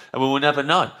 Yeah. And we will never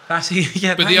know. But the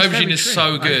aubergine is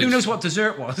so good. Who knows what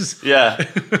dessert was? Yeah.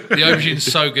 The aubergine's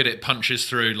so good it punches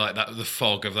through like that the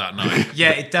fog of that night.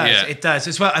 Yeah, it does. Yeah. It does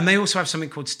as well. And they also have something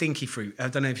called stinky fruit. I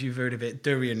don't know if you've heard of it,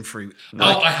 durian fruit. No.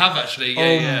 Oh, I have actually.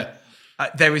 Yeah.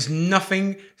 There is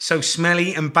nothing so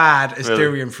smelly and bad as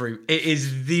durian fruit. It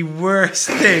is the worst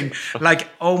thing. Like,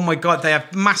 oh my God, they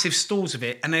have massive stalls of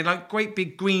it, and they're like great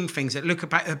big green things that look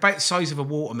about the size of a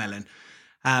watermelon.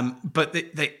 But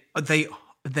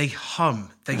they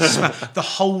hum. They smell the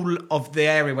whole of the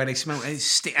area where they smell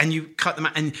it, and you cut them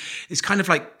out, and it's kind of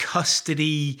like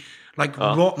custardy. Like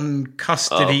rotten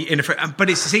custardy in a fruit, but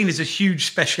it's seen as a huge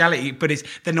speciality. But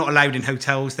they're not allowed in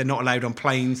hotels. They're not allowed on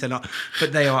planes. They're not.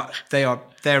 But they are.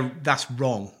 That's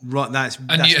wrong. That's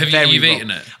you've wrong.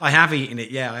 eaten it? I have eaten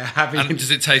it. Yeah, I have eaten. And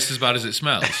does it taste as bad as it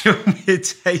smells?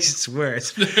 It tastes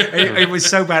worse. It was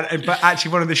so bad. But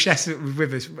actually, one of the chefs that was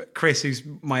with us, Chris, who's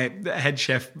my head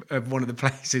chef of one of the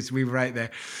places, we were out there.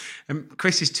 And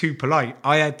Chris is too polite.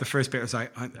 I had the first bit. I was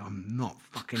like, I'm not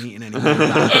fucking eating any more of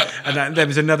that. And there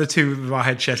was another two of our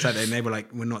head chefs out there, and they were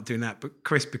like, we're not doing that. But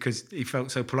Chris, because he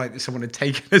felt so polite that someone had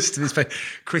taken us to this place,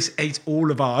 Chris ate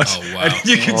all of ours. Oh, wow. And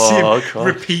you can see him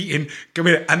repeating.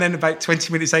 And then about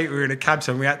 20 minutes later, we were in a cab,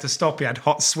 so we had to stop. He had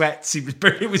hot sweats.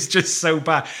 It was just so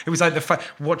bad. It was like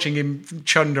watching him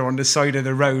chunder on the side of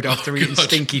the road after eating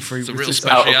stinky fruit. It's a real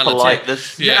speciality. Out of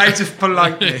politeness. Yeah, out of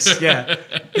politeness, yeah.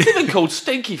 It's even called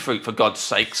stinky fruit, for God's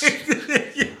sakes.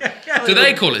 Do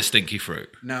they call it stinky fruit?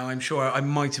 No, I'm sure I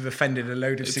might have offended a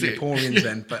load of Singaporeans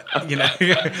then, but you know.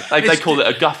 They call it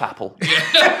a guff apple.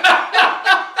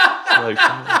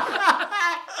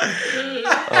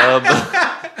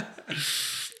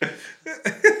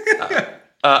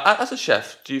 As a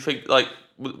chef, do you think, like,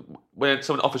 when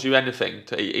someone offers you anything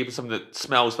to eat, even something that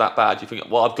smells that bad, do you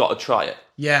think, well, I've got to try it?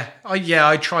 Yeah,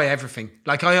 I try everything.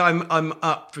 Like, I'm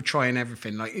up for trying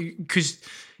everything. Like, because,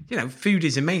 you know, food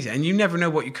is amazing, and you never know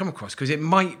what you come across, because it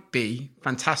might be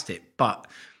fantastic, but,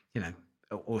 you know,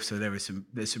 also there's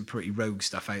some pretty rogue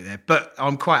stuff out there. But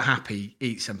I'm quite happy to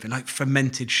eat something like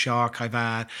fermented shark. I've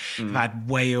had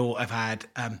whale. I've had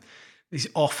these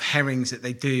off herrings that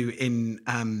they do in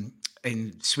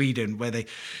Sweden, where they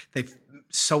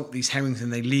salt these herrings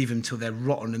and they leave them till they're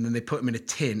rotten, and then they put them in a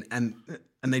tin and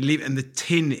they leave, and the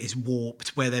tin is warped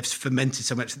where they've fermented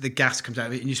so much that the gas comes out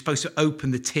of it, and you're supposed to open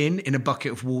the tin in a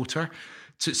bucket of water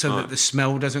so that the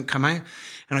smell doesn't come out.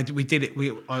 And we did it.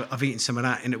 I've eaten some of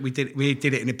that, and we did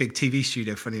it in a big TV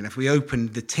studio. Funny enough, we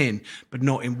opened the tin, but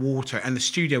not in water. And the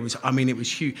studio was, it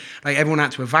was huge. Like, everyone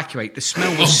had to evacuate. The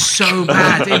smell was so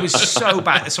bad. It was so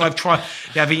bad. So I've tried.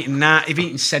 Yeah, I've eaten that. I've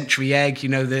eaten century egg. You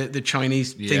know, the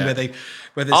Chinese thing where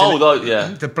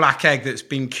there's the black egg that's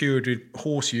been cured with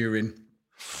horse urine.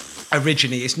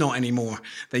 Originally, it's not anymore.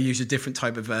 They use a different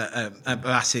type of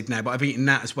acid now. But I've eaten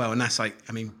that as well, and that's like,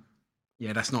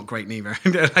 yeah, that's not great neither.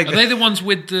 Like, are they the ones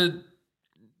with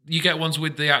you get ones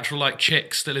with the actual, like,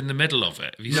 chick still in the middle of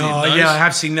it? Have you seen those? Yeah, I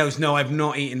have seen those. No, I've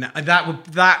not eaten that.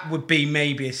 That would be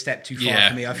maybe a step too far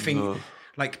for me. I think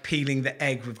like peeling the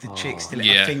egg with the chick still in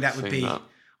it. I think that would be... That.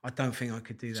 I don't think I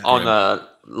could do that. On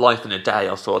Life in a Day,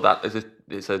 I saw that.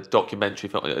 It's a documentary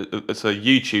film. It's a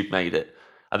YouTube made it.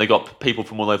 And they got people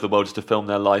from all over the world just to film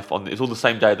their life on. It's all the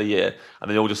same day of the year, and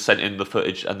they all just sent in the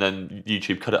footage, and then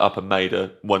YouTube cut it up and made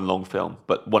one long film.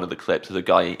 But one of the clips is a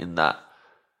guy eating that,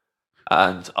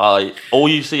 and all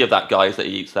you see of that guy is that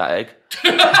he eats that egg,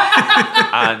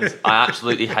 and I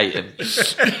absolutely hate him.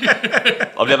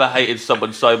 I've never hated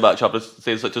someone so much. I've just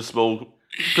seen such a small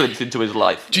glimpse into his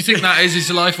life. Do you think that is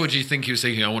his life, or do you think he was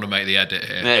thinking, I want to make the edit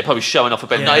here? Yeah, probably showing off a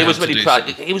bit. No, he was really proud.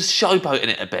 He was showboating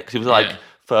it a bit, because he was like.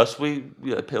 First we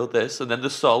peeled this, and then the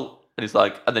salt, and he's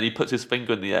like, and then he puts his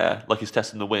finger in the air like he's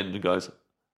testing the wind, and goes,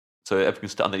 so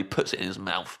everything's done. And then he puts it in his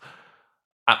mouth.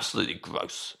 Absolutely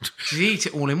gross. Did he eat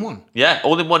it all in one? Yeah,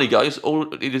 all in one. He goes,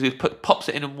 pops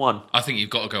it in one. I think you've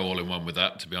got to go all in one with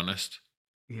that, to be honest.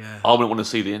 Yeah. I wouldn't want to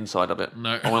see the inside of it.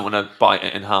 No, I wouldn't want to bite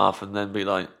it in half and then be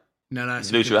like,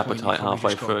 lose your appetite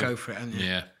halfway through. Go for it, haven't you?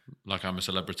 Yeah, like I'm a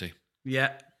celebrity.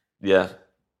 Yeah. Yeah.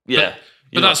 Yeah.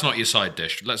 But that's not your side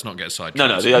dish. Let's not get sidetracked.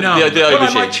 No, the Well, aubergine.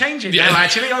 I might change it now,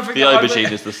 actually. I think The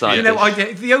aubergine is the side You know,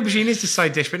 dish. the aubergine is the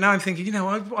side dish, but now I'm thinking, you know,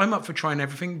 I'm up for trying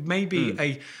everything. Maybe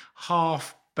a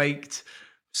half-baked,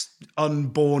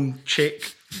 unborn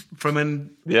chick from an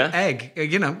egg.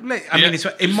 You know, I mean,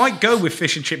 it might go with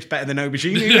fish and chips better than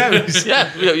aubergine. Who knows?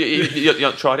 Yeah, you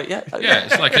haven't tried it yet. Yeah,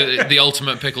 it's like the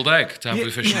ultimate pickled egg to have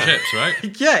with fish and chips,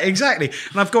 right? Yeah, exactly.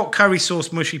 And I've got curry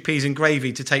sauce, mushy peas, and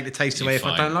gravy to take the taste away if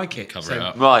I don't like it. Cover it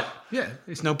up. Right. Yeah,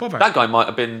 it's no bother. That guy might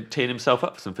have been teeing himself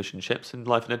up for some fish and chips in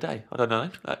Life in a Day. I don't know.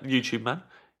 That YouTube man.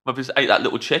 Might have just ate that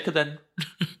little chick and then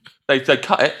they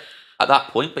cut it at that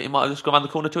point, but he might have just gone around the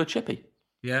corner to a chippy.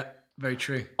 Yeah, very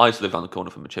true. I used to live around the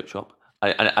corner from a chip shop,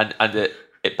 and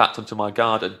it backed onto my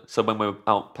garden. So when we were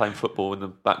out playing football in the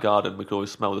back garden, we could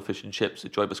always smell the fish and chips.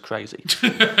 It drove us crazy.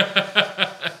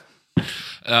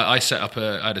 I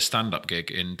had a stand-up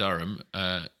gig in Durham,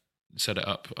 set it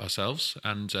up ourselves,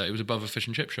 and it was above a fish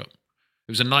and chip shop.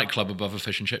 It was a nightclub above a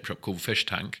fish and chip shop called Fish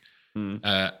Tank, and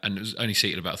it was only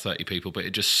seated about 30 people, but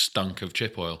it just stunk of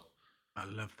chip oil. I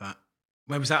love that.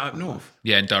 Where was that, up north?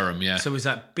 Yeah, in Durham. Yeah. So was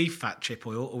that beef fat chip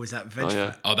oil or was that veg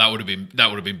fat? Oh, that would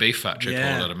have been beef fat chip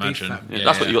oil, I'd imagine. Fat. Yeah,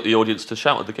 that's what you got the audience to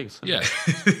shout at the gigs. Yeah,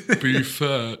 beef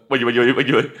fat. When you were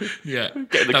Yeah,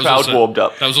 getting the crowd warmed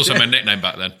up. That was also my nickname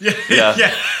back then. Yeah.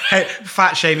 Hey,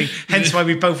 fat shaming. Hence why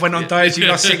we both went on diets. You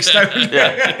lost 6 stone.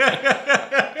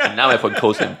 And now everyone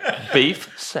calls him Beef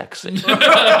Sexy.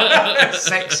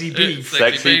 Sexy beef.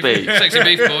 Sexy beef. Sexy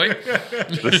beef boy.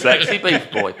 The Sexy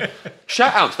Beef Boy.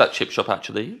 Shout out to that chip shop,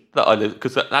 actually, that I live,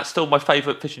 because that's still my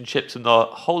favourite fish and chips in the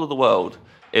whole of the world,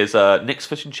 is Nick's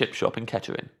Fish and Chip Shop in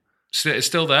Kettering. It's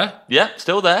still there? Yeah,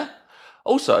 still there.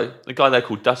 Also, a guy there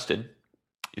called Dustin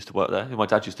used to work there, who my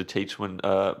dad used to teach when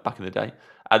back in the day.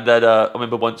 And then I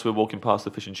remember once we were walking past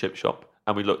the fish and chip shop,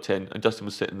 and we looked in, and Dustin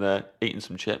was sitting there eating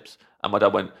some chips, and my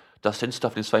dad went, Dustin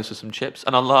stuffing his face with some chips,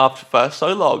 and I laughed for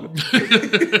so long.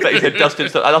 But he said Dustin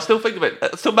stuff, and I still think of it.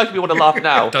 It's still making me want to laugh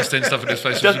now. Dustin stuffing his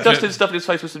face with some Dustin chips. stuffing his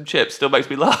face with some chips still makes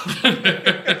me laugh.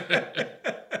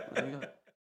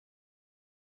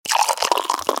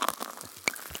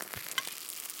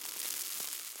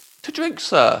 To drink,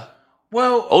 sir.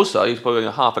 Well, Also, he's probably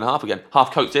going half and half again.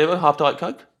 Half Coke Zero, half Diet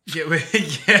Coke.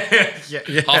 yeah.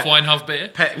 Half wine, half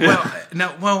beer.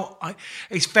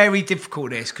 It's very difficult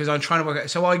this because I'm trying to work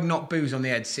out. So I knocked booze on the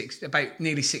head about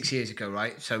nearly 6 years ago,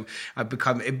 right? So it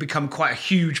become quite a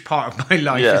huge part of my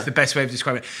life. Yeah. Is the best way of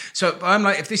describing it. So I'm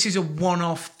like, if this is a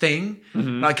one-off thing,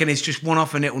 and it's just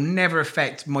one-off, and it will never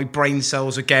affect my brain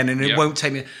cells again, and it won't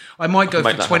take me. I might go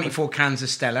for 24 cans of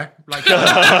Stella. Like,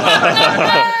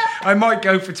 I might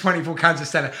go for 24 cans of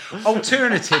Stella.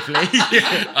 Alternatively,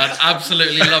 I'd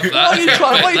absolutely love that.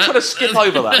 Why are you trying to skip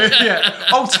over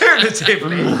that?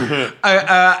 Alternatively,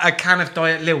 a can of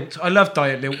Diet Lilt. I love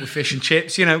Diet Lilt with fish and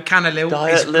chips. You know, can of Lilt.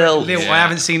 Diet Lilt. I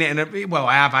haven't seen it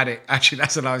I have had it. Actually,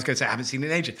 that's what I was going to say. I haven't seen it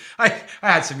in ages. I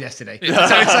had some yesterday. So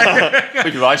it's like,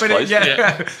 With your eyes closed.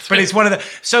 But it's one of the.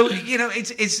 So you know,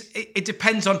 it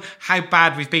depends on how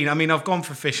bad we've been. I mean, I've gone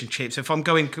for fish and chips. If I'm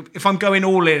going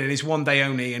all in and it's one day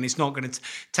only and it's not going to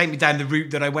take me down the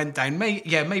route that I went down,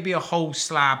 maybe a whole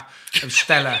slab of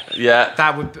Stella. Yeah.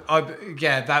 That would. Why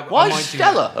I might do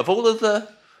Stella? Of all of the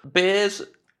beers?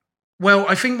 Well,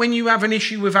 I think when you have an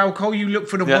issue with alcohol, you look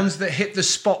for the ones that hit the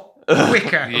spot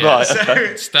quicker. Right, So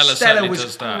okay. Stella was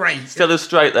does that. great. Stella's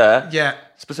straight there. Yeah.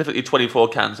 Specifically 24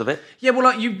 cans of it. Yeah, well,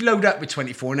 like you load up with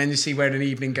 24 and then you see where an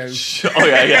evening goes. Oh,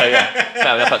 yeah.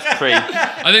 Fair enough, that's pre.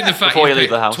 I think the fact Before you you leave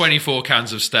picked the house. 24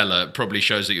 cans of Stella probably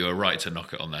shows that you were right to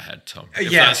knock it on the head, Tom.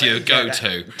 If Yeah, that's your yeah,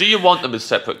 go-to. Do you want them as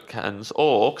separate cans?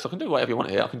 Or, because I can do whatever you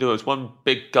want here, I can do it as one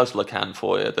big guzzler can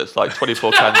for you that's like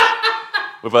 24 cans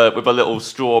with a little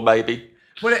straw maybe.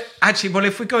 Well,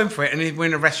 if we're going for it and we're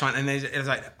in a restaurant and there's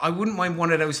like, I wouldn't mind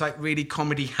one of those like really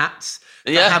comedy hats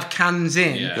that have cans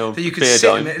in that you could Beer sit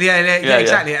dome. in. Yeah,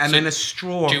 exactly. And So then a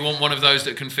straw. Do you want one of those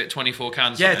that can fit 24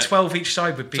 cans Yeah, in it? 12 each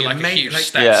side would be So like a amazing. huge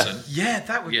Stetson. Yeah,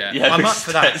 that would. Yeah. Yeah, I'm big up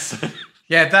for that. Stetson.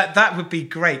 Yeah, that would be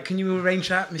great. Can you arrange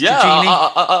that, Mr. Yeah, Genie?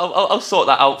 I'll sort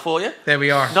that out for you. There we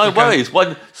are. No We go. worries.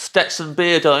 One Stetson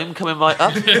beer dome coming right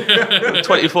up.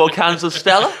 24 cans of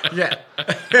Stella. Yeah.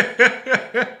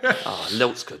 Oh,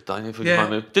 Lilt's good, don't you?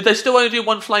 Yeah. Did they still only do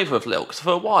one flavour of Lilt? Because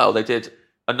for a while they did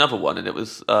another one and it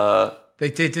was... They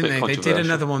did, didn't Bit they? They did controversial.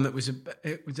 another one that was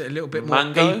a little bit more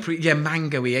Mango?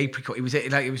 mango-y, apricot. It was Yeah.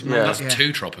 That's yeah.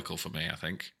 too tropical for me, I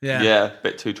think. Yeah. yeah, a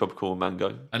bit too tropical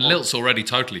mango. And Lilt's already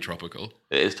totally tropical.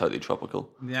 It is totally tropical.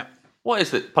 Yeah. What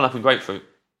is it? Pineapple and grapefruit?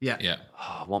 Yeah. Yeah.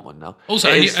 Oh, I want one now. Also,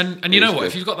 It and is- you, and you it know is what? good.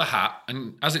 If you've got the hat,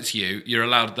 and as it's you're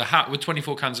allowed the hat with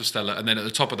 24 cans of Stella, and then at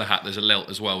the top of the hat there's a lilt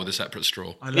as well with a separate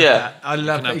straw. I love Yeah. that. I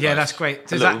love can that. have Yeah, both. that's great.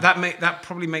 Does little- that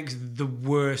probably makes the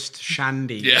worst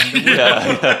shandy. Yeah.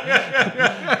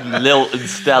 Lilt and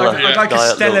Stella. I'd like a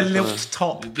Diet Stella Lilt. lilt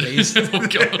top, please. Oh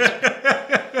God.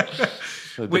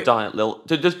 The Diet Lilt.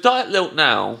 Does Diet Lilt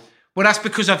now? Well, that's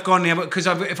because I've gone there. Because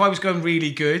if I was going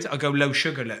really good, I go low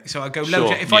sugar. So I go low. Sure.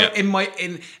 Sugar. If Yeah. I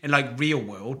in like real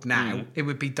world now, it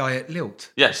would be Diet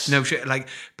Lilt. Yes. No sugar.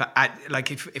 But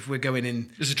if we're going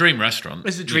in, It's a dream restaurant.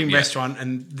 it's a dream Yeah. restaurant,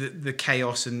 and the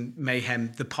chaos and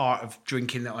mayhem, the part of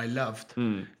drinking that I loved,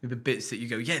 the bits that you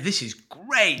go, yeah, this is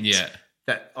great. Yeah.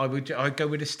 That I'd go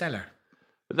with a Stella.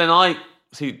 But then I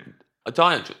see a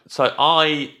diet. So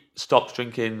I stopped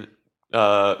drinking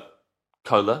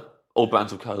cola, all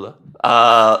brands of cola,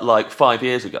 like 5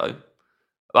 years ago.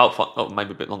 About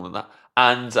maybe a bit longer than that.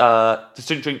 And just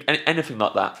didn't drink anything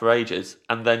like that for ages.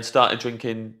 And then started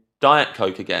drinking Diet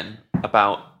Coke again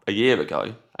about a year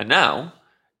ago. And now,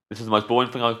 this is the most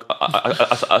boring thing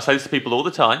I say this to people all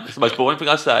the time. It's the most boring thing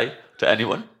I say to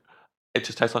anyone. It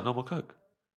just tastes like normal Coke.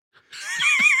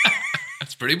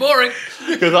 That's pretty boring.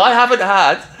 Because I haven't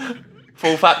had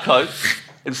full fat Coke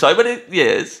in so many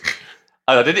years.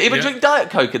 And I didn't even Yeah. drink Diet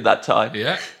Coke in that time.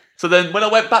 Yeah. So then when I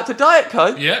went back to Diet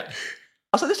Coke, Yeah.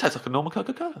 I was like, this tastes like a normal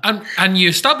Coca-Cola. And you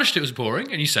established it was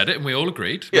boring, and you said it, and we all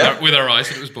agreed with our eyes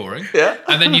that it was boring. Yeah.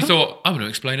 And then you thought, I'm going to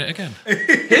explain it again.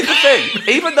 Here's the thing.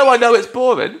 Even though I know it's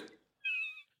boring,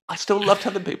 I still love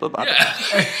telling people about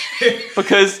it.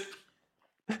 Because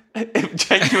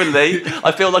genuinely,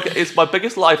 I feel like it's my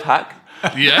biggest life hack.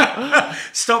 Yeah.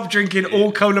 Stop drinking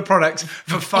all cola products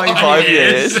for 5 5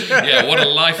 years. years. Yeah. What a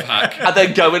life hack. And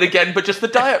then go in again, but just the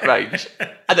diet range.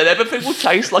 And then everything will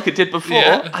taste like it did before.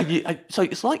 Yeah. And so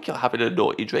it's like you're having a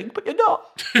naughty drink, but you're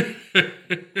not.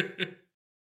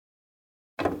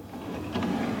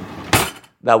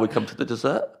 Now we come to the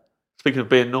dessert. Speaking of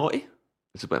being naughty,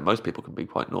 this is where most people can be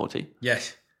quite naughty.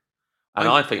 Yes. And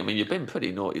I think, you've been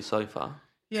pretty naughty so far.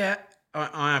 Yeah,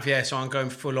 I have. Yeah, so I'm going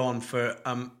full on for.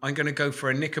 I'm going to go for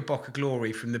a Knickerbocker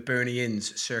Glory from the Bernie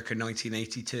Inns, circa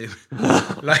 1982.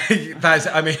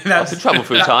 That's to travel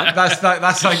through time.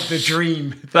 That's like the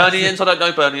dream. Bernie Inns, I don't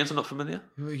know Bernie Inns, I'm not familiar.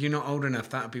 You're not old enough.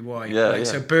 That'd be why. Yeah, yeah.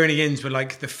 So Bernie Inns were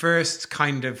like the first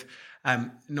kind of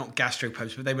not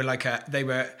gastropubs, but they were like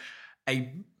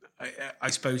I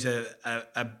suppose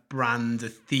a brand, a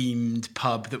themed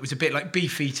pub that was a bit like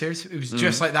Beefeaters. It was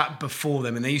just like that before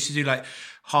them, and they used to do like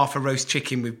half a roast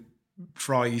chicken with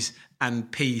fries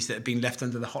and peas that had been left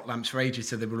under the hot lamps for ages,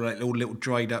 so they were like all little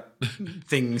dried up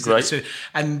things. Great.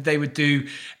 And they would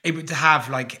have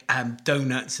like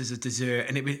donuts as a dessert,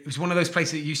 and it was one of those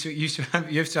places that you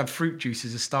used to have fruit juice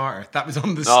as a starter. That was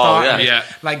on the starter. yeah. Yeah.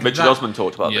 Like Richard that- Osman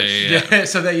talked about this. Yeah.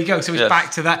 so there you go. So it's Yes.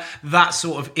 back to that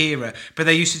sort of era. But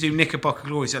they used to do Knickerbocker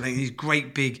Glories. I think these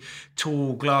great big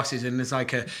tall glasses. And there's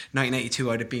like a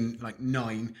 1982. I'd have been like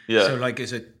 9. Yeah. So like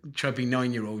as a chubby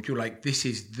 9-year-old, you're like, this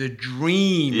is the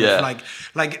dream. Yeah. Of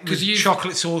like with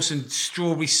chocolate sauce and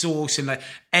strawberry sauce and like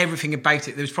everything about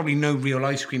it. There was probably no real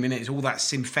ice cream in it. It's all that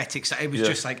synthetic stuff. It was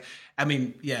just like.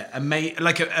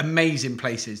 Amazing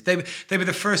places. They were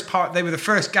the first part. They were the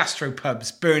first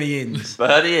gastropubs, Bernie Inns.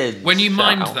 Bernie Inns. When you shout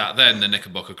mined out. that, then the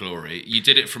Knickerbocker Glory, you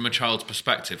did it from a child's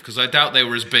perspective because I doubt they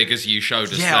were as big as you showed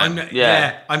us. then.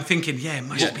 I'm thinking, it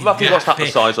must be. roughly what's that the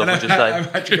big. size of, And would you say? I'm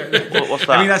actually going, What's I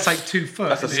that? mean, that's like 2 foot.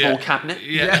 That's a small cabinet.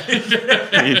 Yeah.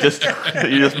 you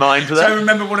just mined So I that.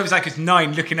 remember what it was like as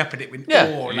 9, looking up at it with Yeah.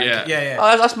 awe. Like, Yeah.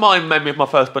 yeah. That's my memory of my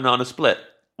first banana split.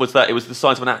 Was that it was the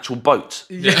size of an actual boat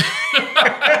that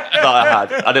I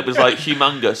had, and it was like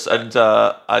humongous, and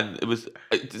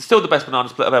it's still the best banana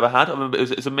split I've ever had. I remember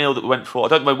it was a meal that we went for. I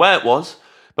don't know where it was,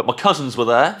 but my cousins were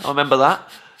there. I remember that,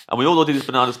 and we all ordered these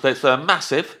banana splits. They're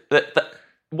massive.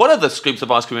 One of the scoops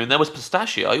of ice cream in there was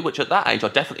pistachio, which at that age I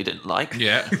definitely didn't like.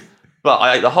 Yeah. But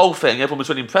I ate the whole thing. Everyone was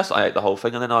really impressed that I ate the whole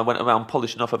thing, and then I went around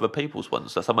polishing off other people's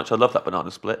ones. That's how much I love that banana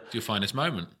split. It's your finest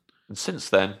moment. And since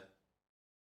then,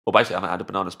 well, basically, I haven't had a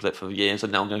banana split for years,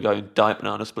 and now I'm going to go and diet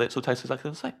banana splits. Will taste exactly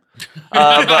the same.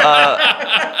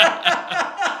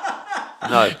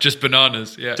 No, Just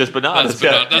bananas. Yeah. Just bananas, That's,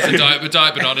 yeah. that's a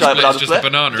diet banana diet split. banana It's just a split.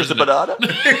 banana. Just a isn't it?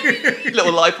 banana.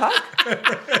 Little life hack.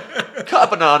 Cut a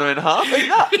banana in half. Eat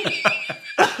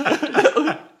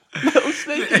that. little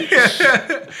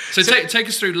So take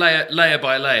us through layer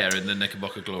by layer in the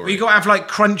Knickerbocker Glory. Well, you got to have like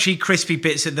crunchy, crispy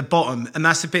bits at the bottom, and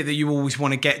that's the bit that you always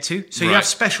want to get to. So you have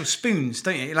special spoons,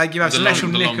 don't you? Like you have special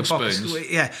Knickerbocker spoons.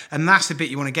 Yeah, and that's the bit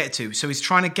you want to get to. So it's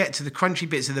trying to get to the crunchy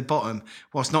bits at the bottom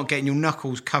whilst not getting your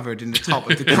knuckles covered in the top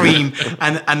of the cream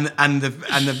and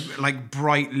the like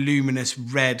bright, luminous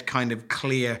red kind of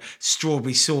clear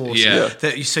strawberry sauce. Yeah.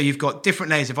 So you've got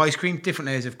different layers of ice cream, different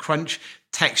layers of crunch,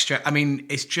 texture. I mean,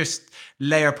 it's just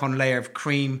layer upon layer of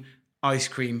cream, ice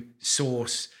cream,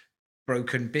 sauce,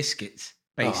 broken biscuits,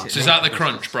 basically. So is that the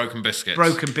crunch, broken biscuits?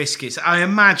 Broken biscuits. I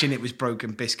imagine it was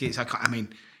broken biscuits.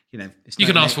 You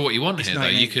can ask for what you want here, though.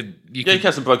 You could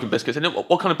have some broken biscuits. And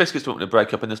what kind of biscuits do you want me to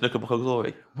break up in this Knickerbocker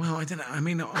Glory? Well, I don't know. I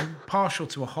mean, I'm partial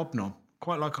to a hobnob.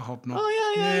 Quite like a hobnob.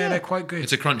 Oh, yeah. They're quite good.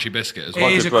 It's a crunchy biscuit as well.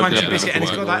 It is a crunchy biscuit, and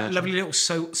it's got that lovely little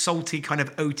salty kind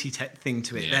of oaty thing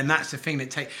to it. Yeah. And that's the thing that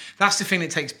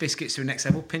takes biscuits to the next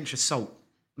level. Pinch of salt.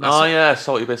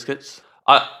 Salty biscuits.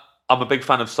 I'm a big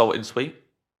fan of salt and sweet.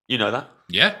 You know that.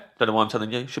 Yeah. Don't know why I'm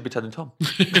telling you. Should be telling Tom.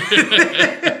 He's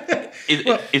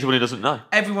the one who doesn't know.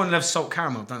 Everyone loves salt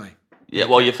caramel, don't they? Yeah,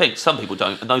 well, you think some people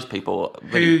don't, and those people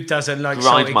really who doesn't like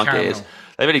grind salty my caramel? gears.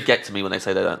 They really get to me when they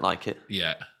say they don't like it.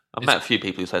 Yeah. I've met a few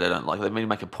people who say they don't like it. They really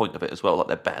make a point of it as well, like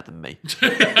they're better than me.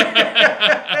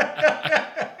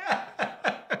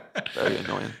 Very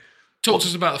annoying. Talk to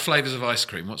us about the flavours of ice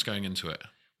cream. What's going into it?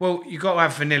 Well, you've got to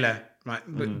have vanilla, right?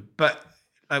 But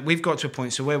we've got to a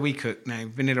point, so where we cook now,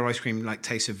 vanilla ice cream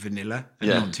tastes of vanilla and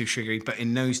not too sugary. But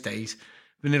in those days,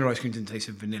 vanilla ice cream didn't taste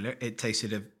of vanilla. It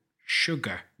tasted of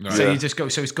sugar. Right. So it's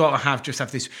got to have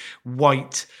this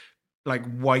white,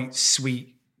 sweet,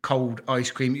 cold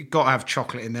ice cream. You've got to have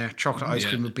chocolate in there. Chocolate ice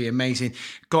cream would be amazing.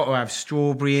 Got to have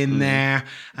strawberry in there.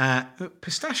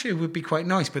 Pistachio would be quite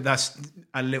nice, but that's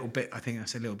a little bit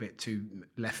too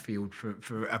left field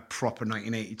for a proper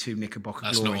 1982 Knickerbocker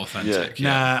Glory. That's not authentic.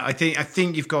 Nah, I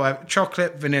think you've got to have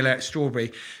chocolate, vanilla,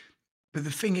 strawberry. But the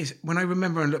thing is, when I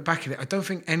remember and look back at it, I don't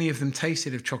think any of them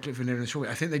tasted of chocolate, vanilla, and strawberry.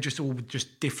 I think they all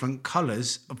just different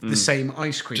colours of the same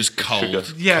ice cream. Just cold. Sugar.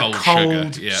 Yeah,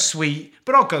 cold, sweet.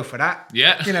 But I'll go for that.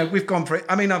 Yeah. We've gone for it.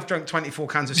 I mean, I've drunk 24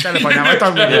 cans of Stella by now. I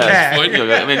don't really care.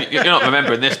 I mean, you're not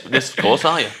remembering this course,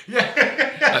 are you?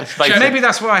 Yeah. Maybe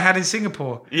that's what I had in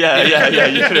Singapore. Yeah.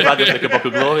 You could have had this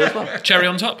Knickerbocker Glory as well. Cherry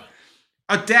on top?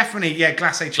 Oh, definitely,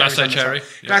 glacé cherry. Glacé cherry.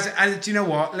 Yeah. And do you know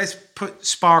what? Let's put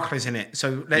sparklers in it.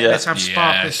 So let's have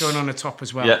sparklers going on the top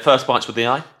as well. Yeah, first bites with the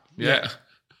eye. Yeah.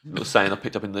 I was saying I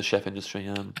picked up in the chef industry,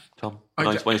 Tom. When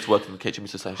I used to work in the kitchen,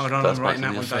 Mr. Station. Hold on, I'm writing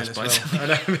that one down as well.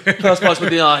 First bites with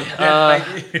the eye.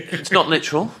 It's not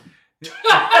literal.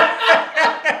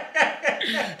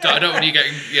 I don't want you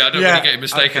getting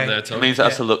mistaken there, Tom. It means it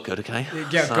has to look good, okay?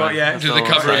 The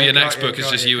cover of your next book is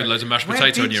just you and loads of mashed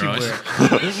potato in your eyes.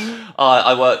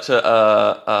 I worked at,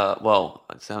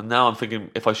 so now I'm thinking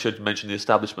if I should mention the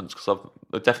establishments, because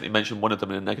I've definitely mentioned one of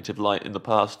them in a negative light in the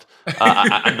past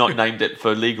and not named it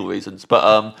for legal reasons.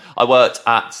 But I worked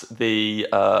at the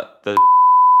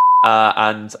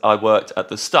and I worked at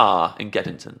the Star in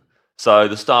Geddington. So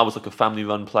the Star was like a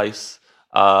family-run place,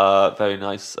 very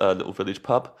nice little village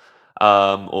pub,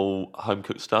 all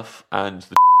home-cooked stuff, and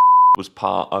the was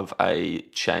part of a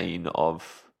chain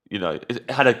of, it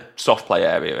had a soft play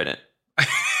area in it.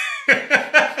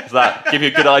 Does that give you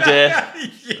a good idea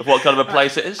of what kind of a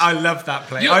place it is? I love that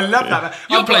place. I love that.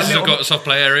 Your places have got soft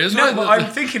play areas, right? No, but I'm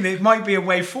thinking it might be a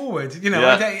way forward.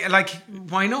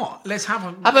 Why not? Let's have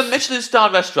a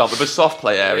Michelin-starred restaurant with a soft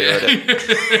play area in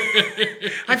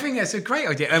it. I think that's a great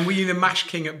idea. And were you the Mash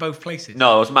King at both places?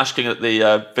 No, I was Mash King at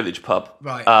the village pub.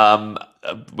 Right.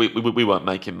 We weren't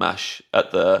making mash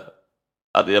at the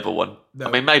other one. No.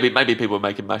 I mean, maybe people were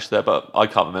making mash there, but I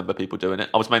can't remember people doing it.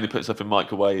 I was mainly putting stuff in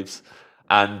microwaves.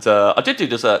 And I did do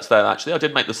desserts there, actually. I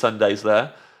did make the sundaes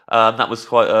there. That was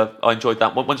I enjoyed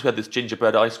that. Once we had this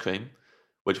gingerbread ice cream,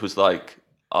 which was I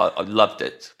loved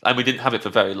it. And we didn't have it for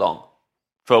very long.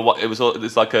 It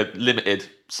was like a limited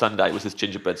sundae. It was this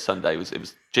gingerbread sundae. It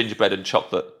was gingerbread and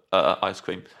chocolate ice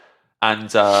cream.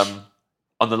 And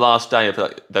on the last day of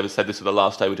it, they said this is the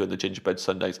last day we're doing the gingerbread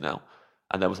sundaes now.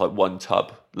 And there was one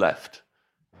tub left.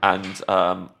 And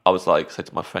I was said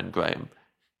to my friend Graham,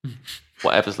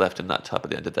 whatever's left in that tub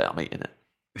at the end of the day, I'm eating it.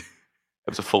 It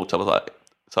was a full tub. I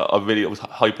was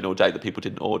hoping all day that people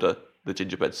didn't order the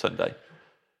gingerbread sundae.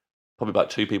 Probably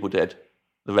about 2 people did.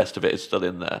 The rest of it is still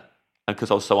in there. And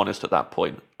because I was so honest at that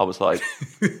point, I was like,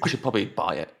 I should probably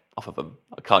buy it off of them.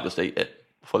 I can't just eat it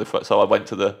before they throw it. So I went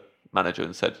to the manager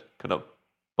and said, can I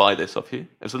buy this off you?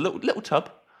 It was a little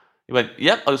tub. He went,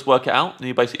 yep, I'll just work it out. And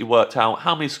he basically worked out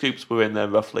how many scoops were in there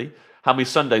roughly, how many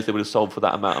sundaes they would have sold for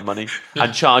that amount of money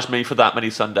and charged me for that many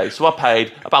sundaes. So I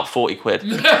paid about 40 quid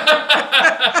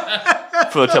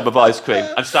for a tub of ice cream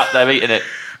and sat there eating it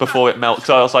before it melts.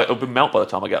 So I was like, it'll melt by the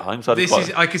time I get home. So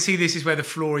I can see this is where the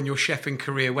flaw in your chefing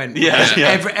career went. Yeah.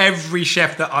 Every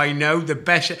chef that I know, the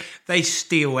best chef, they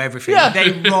steal everything. Yeah. They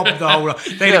rob the whole lot.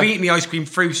 They'd have eaten the ice cream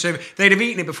through service. They'd have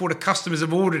eaten it before the customers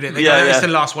have ordered it. They go, it's the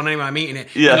last one anyway, I'm eating it.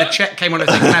 Yeah. And the check came on and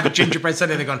said, can I have a gingerbread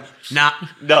sundae? They've gone, nah,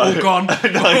 No. all gone.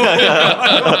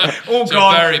 All So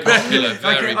gone. very popular,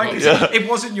 very I can popular. see, it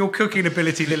wasn't your cooking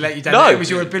ability that let you down. No. It was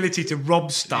your ability to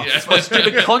rob stuff. my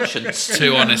stupid conscience.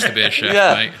 Too honest to be a chef,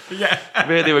 Yeah. mate.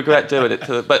 Really regret doing it.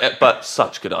 But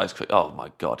such good ice cream. Oh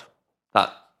my God.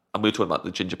 And we were talking about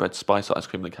the gingerbread spice ice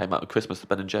cream that came out at Christmas, the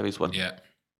Ben & Jerry's one. Yeah.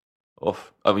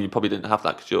 I mean, you probably didn't have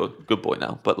that because you're a good boy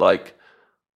now, but like,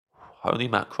 holy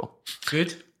mackerel.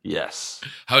 Good. Yes.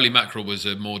 Holy mackerel was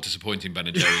a more disappointing Ben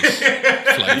 & Jerry's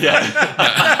flavour.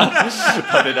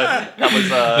 That was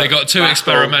They got too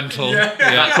experimental. Yeah.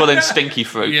 mackerel and stinky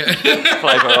fruit Yeah.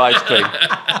 flavour ice cream.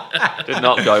 Did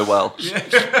not go well.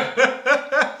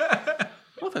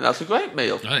 I think that's a great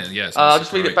meal. Yes, I'll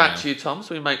just read it back to you, Tom,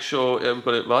 so we make sure we've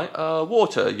got it right.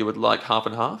 Water, you would like half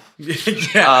and half.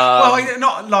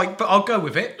 Not like, but I'll go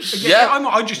with it. Yeah.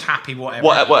 I'm just happy, whatever.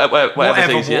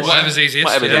 Whatever's easiest. Whatever's easiest.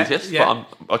 Whatever's yeah. easiest. Yeah. But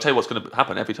I'll tell you what's going to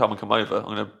happen every time I come over. I'm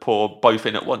going to pour both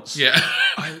in at once. Yeah.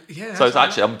 So it's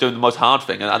actually, I'm doing the most hard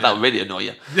thing, and that will really annoy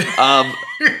you.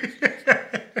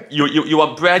 You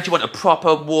want bread, you want a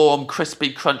proper, warm,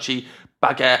 crispy, crunchy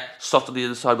baguette, soft on the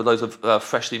inside with loads of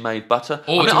freshly made butter.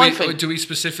 Or I mean, do we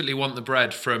specifically want the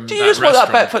bread from do you that just want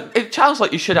restaurant? that bread? It sounds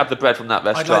like you should have the bread from that I'd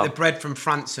restaurant. like the bread from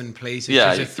Franson, please. Yeah,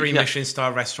 It's a 3 yeah. Michelin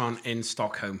star restaurant in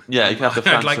Stockholm. Yeah, you can have the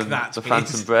I'd Franson, like that, the please.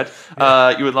 Franson bread.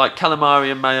 You would like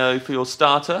calamari and mayo for your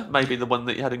starter, maybe the one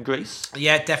that you had in Greece.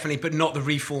 Yeah, definitely, but not the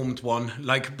reformed one.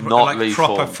 Like Not like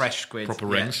proper reformed. fresh squid. Proper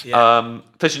Yeah, rings. Yeah.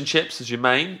 Fish and chips as your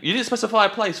main. You didn't specify a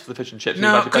place for the fish and chips. You No,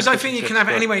 had your because best I fish think and you can chips, have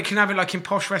it but- anyway. You can have it like in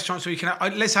posh restaurants, or you can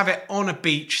let's have it on a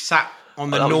beach, sat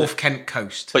on the that was North it. Kent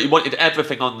coast. But you wanted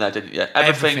everything on there, didn't you?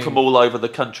 Everything from all over the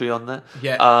country on there.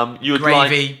 Yeah. You would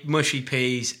Gravy, mushy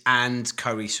peas, and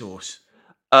curry sauce.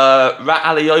 rat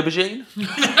alley aubergine.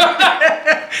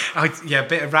 A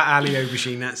bit of rat alley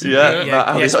aubergine. That's Yeah, rat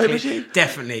alley yes, please. aubergine.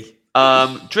 Definitely.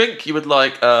 Drink, you would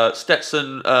like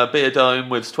Stetson beer dome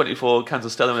with 24 cans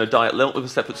of Stella and a diet lilt with a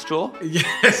separate straw.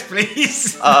 Yes,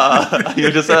 please.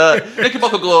 You dessert,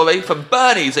 Knickerbocker Glory from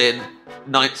Bernie's Inn,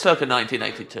 circa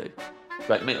 1982.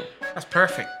 Great meal. That's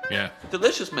perfect. Yeah.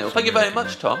 Delicious meal. Thank you very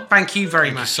much, Tom. Thank you very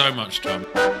Thank you much. so much, Tom.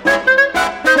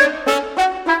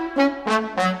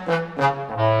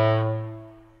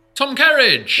 Tom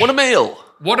Kerridge. What a meal.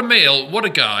 What a meal. What a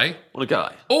guy. What a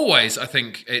guy. Always, I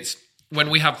think it's when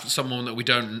we have someone that we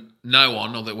don't know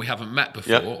on or that we haven't met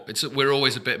before. Yep. We're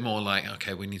always a bit more like,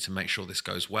 okay, we need to make sure this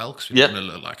goes well because we Yep. don't want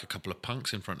to look like a couple of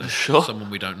punks in front of Sure. someone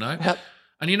we don't know. Yep.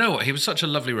 And you know what? He was such a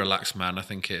lovely, relaxed man. I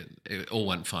think it all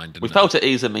went fine. Didn't We it? felt at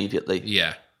ease immediately.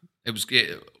 Yeah. It was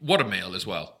what a meal as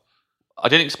well. I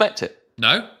didn't expect it.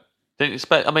 No? Didn't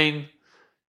expect. I mean,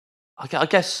 I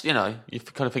guess you kind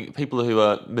of think people who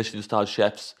are Michelin-starred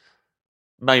chefs,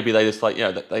 maybe they just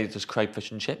they just crave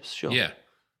fish and chips. Sure. Yeah.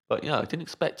 But I didn't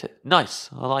expect it. Nice.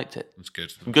 I liked it. That's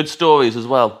good. Some good stories as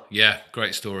well. Yeah,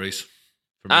 great stories.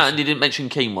 And he didn't mention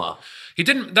quinoa. He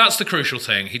didn't. That's the crucial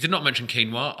thing. He did not mention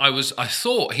quinoa. I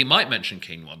thought he might mention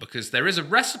quinoa because there is a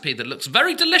recipe that looks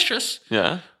very delicious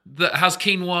Yeah. that has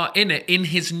quinoa in it in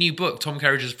his new book, Tom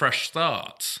Kerridge's Fresh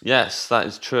Starts. Yes, that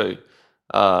is true.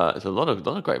 There's a lot of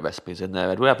great recipes in there,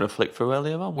 Ed. We're having a flick through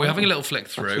earlier on. We're having a little flick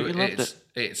through. Absolutely loved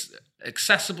It's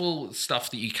accessible stuff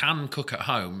that you can cook at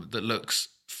home that looks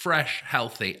fresh,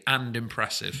 healthy, and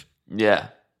impressive. Yeah.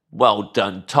 Well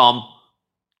done, Tom.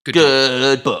 Good job.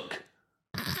 Good book.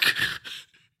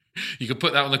 You could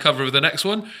put that on the cover of the next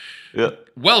one. Yeah.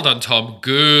 Well done, Tom.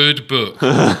 Good book.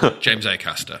 James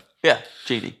Acaster. Yeah,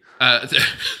 Genie.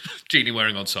 Genie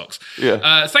wearing on socks.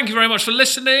 Yeah. Thank you very much for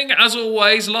listening. As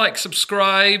always, like,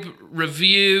 subscribe,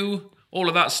 review, all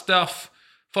of that stuff.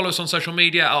 Follow us on social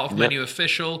media, Out of Menu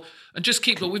Official. And just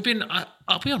keep... We've been...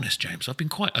 I'll be honest, James, I've been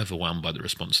quite overwhelmed by the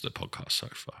response to the podcast so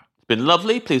far. It's been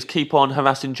lovely. Please keep on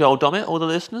harassing Joel Dommett, all the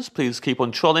listeners. Please keep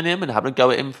on trolling him and having a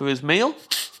go at him for his meal.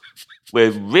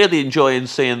 We're really enjoying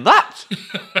seeing that.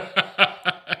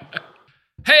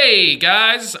 Hey,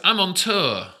 guys, I'm on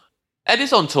tour. Ed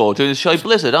is on tour doing the show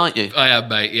Blizzard, aren't you? I am,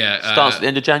 mate, yeah. Starts at the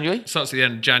end of January. Starts at the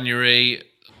end of January,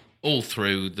 all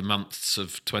through the months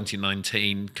of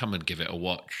 2019. Come and give it a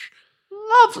watch.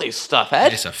 Lovely stuff,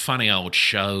 Ed. It's a funny old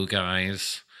show,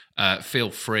 guys. Feel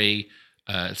free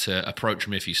to approach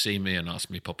me if you see me and ask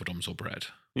me poppadoms or bread.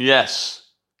 Yes.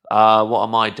 What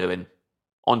am I doing?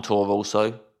 on tour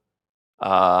also.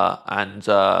 And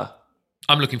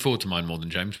I'm looking forward to mine more than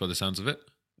James, by the sounds of it.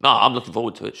 no, I'm looking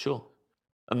forward to it, sure.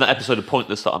 And that episode of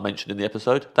Pointless that I mentioned in the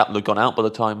episode, that will have gone out by the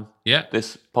time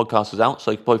this podcast is out,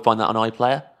 so you can probably find that on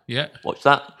iPlayer. Yeah. Watch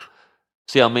that.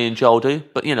 See how me and Joel do.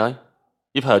 But, you know,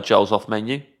 you've heard Joel's off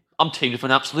menu. I'm teamed with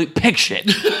an absolute pig shit.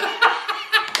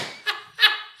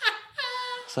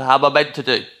 So how am I meant to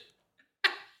do?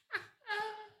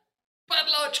 Bad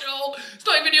luck, Joel. It's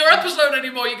not even your episode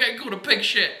anymore. You're getting called a pig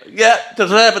shit. Yeah,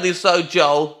 deservedly so,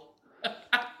 Joel.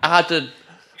 I had to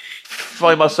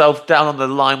throw myself down on the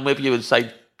line with you and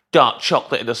say dark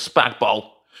chocolate in a spag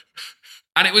bowl.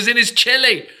 And it was in his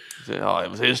chili. Oh, it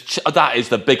was that is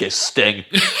the biggest sting.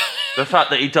 The fact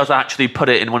that he does actually put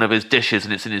it in one of his dishes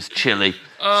and it's in his chili.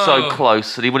 So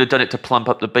close. And he would have done it to plump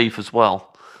up the beef as well.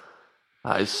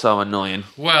 That is so annoying.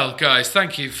 Well, guys,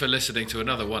 thank you for listening to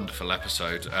another wonderful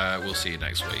episode. We'll see you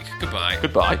next week. Goodbye.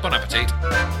 Goodbye. Bon appetit.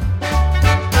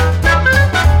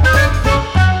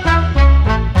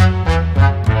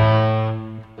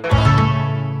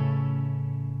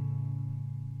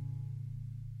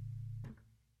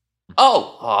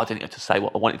 Oh, I didn't get to say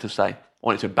what I wanted to say. I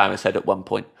wanted to embarrass Ed at one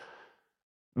point.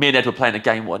 Me and Ed were playing a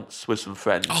game once with some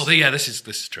friends. Oh, yeah, this is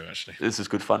true, actually. This is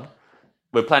good fun.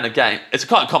 We're playing a game. It's a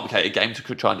quite a complicated game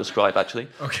to try and describe, actually.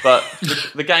 Okay. But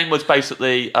the game was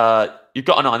basically, you've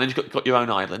got an island, you've got your own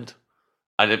island.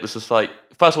 And it was just like,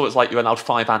 first of all, it's like you're allowed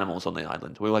 5 animals on the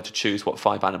island. We had to choose what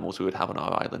 5 animals we would have on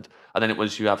our island. And then it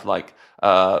was you have like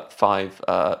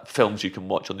 5 films you can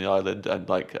watch on the island and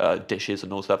like dishes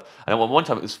and all stuff. And then one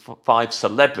time it was 5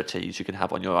 celebrities you can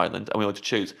have on your island. And we had to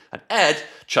choose. And Ed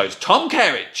chose Tom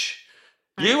Kerridge.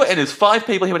 You were in his 5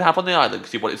 people he would have on the island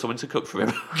because he wanted someone to cook for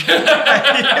him.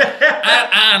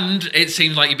 And it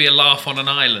seems like you'd be a laugh on an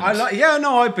island.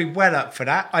 I'd be well up for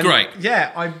that. Great.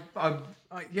 Yeah,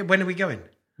 when are we going?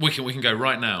 We can go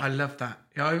right now. I love that.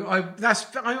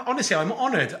 Honestly, I'm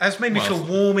honoured. That's made me feel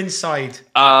warm inside.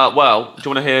 Well, do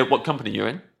you want to hear what company you're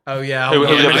in? Oh, yeah. Who were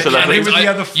the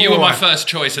other 4? You were my first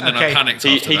choice, and then I panicked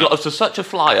after He got us to such a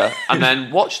flyer, and then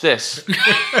watch this.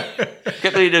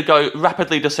 Get ready to go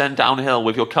rapidly descend downhill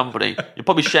with your company. You're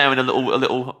probably sharing a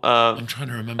little. I'm trying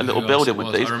to remember. A little building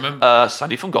with these. I remember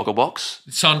Sandy from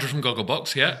Gogglebox. Sandra from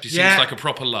Gogglebox. Yeah, she seems like a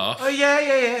proper laugh. Oh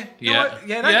yeah.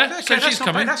 So she's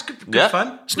coming. That's good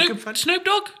fun. Snoop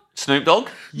Dogg. Snoop Dogg.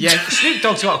 Yeah, Snoop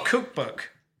Dogg's got a cookbook.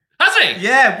 Has he?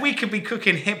 Yeah, we could be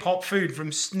cooking hip hop food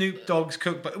from Snoop Dogg's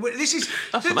cookbook. This is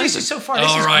so far.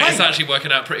 This is right, great. it's actually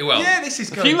working out pretty well. Yeah, this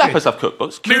is going A few rappers have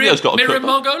cookbooks. Coolio's got a Miriam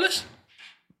cookbook. Margolis?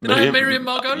 Did I have Miriam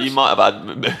Margolis? You might have had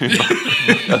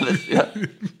Margolis, yeah.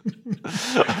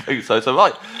 I think so. So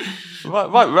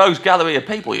right, Rose gallery of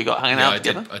people you got hanging out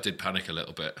together. I did panic a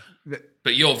little bit,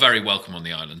 but you're very welcome on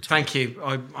the island. Thank you.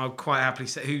 I'd quite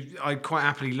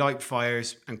happily light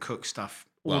fires and cook stuff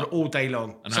all day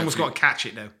long. Someone's got to catch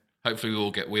it though. Hopefully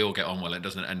we all get on well. It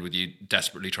doesn't end with you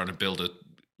desperately trying to build a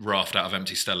raft out of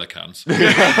empty Stella cans. Go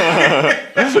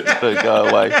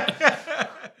away.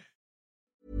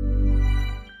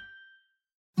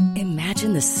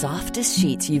 Imagine the softest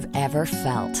sheets you've ever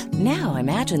felt. Now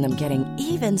imagine them getting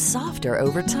even softer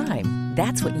over time.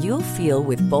 That's what you'll feel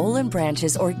with Boll &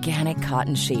 Branch's organic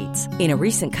cotton sheets. In a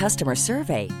recent customer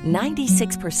survey,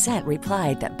 96%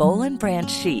 replied that Boll & Branch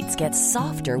sheets get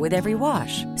softer with every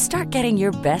wash. Start getting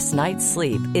your best night's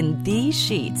sleep in these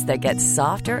sheets that get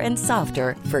softer and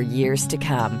softer for years to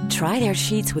come. Try their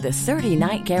sheets with a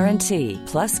 30-night guarantee.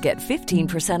 Plus, get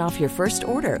 15% off your first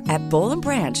order at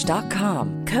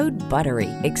bollandbranch.com. Code BUTTERY.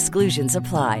 Exclusions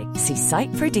apply. See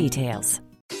site for details.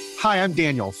 Hi, I'm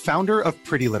Daniel, founder of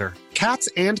Pretty Litter. Cats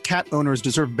and cat owners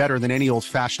deserve better than any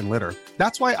old-fashioned litter.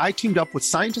 That's why I teamed up with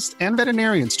scientists and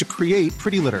veterinarians to create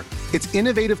Pretty Litter. Its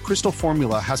innovative crystal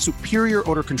formula has superior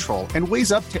odor control and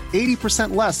weighs up to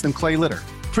 80% less than clay litter.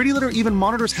 Pretty Litter even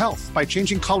monitors health by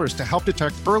changing colors to help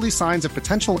detect early signs of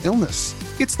potential illness.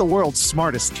 It's the world's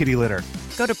smartest kitty litter.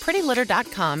 Go to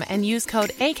prettylitter.com and use code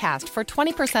ACAST for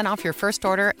 20% off your first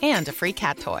order and a free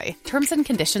cat toy. Terms and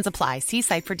conditions apply. See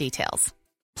site for details.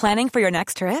 Planning for your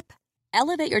next trip?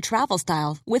 Elevate your travel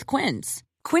style with Quince.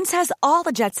 Quince has all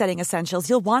the jet-setting essentials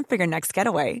you'll want for your next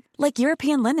getaway, like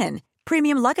European linen,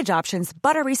 premium luggage options,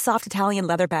 buttery soft Italian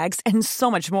leather bags, and so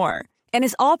much more. And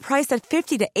is all priced at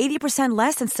 50 to 80%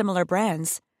 less than similar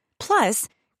brands. Plus,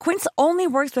 Quince only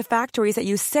works with factories that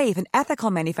use safe and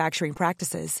ethical manufacturing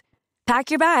practices. Pack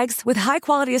your bags with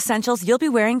high-quality essentials you'll be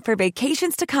wearing for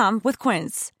vacations to come with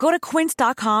Quince. Go to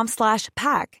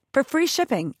quince.com/pack for free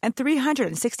shipping and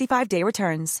 365-day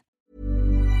returns.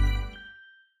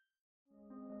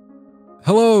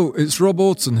 Hello, it's Rob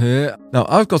Orton here. Now,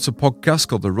 I've got a podcast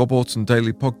called the Rob Orton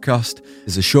Daily Podcast.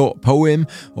 It's a short poem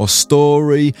or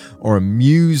story or a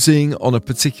musing on a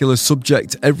particular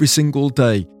subject every single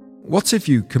day. What if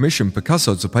you commissioned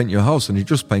Picasso to paint your house and he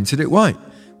just painted it white?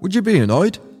 Would you be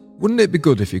annoyed? Wouldn't it be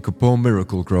good if you could pour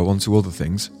Miracle-Gro onto other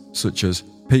things, such as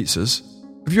pizzas?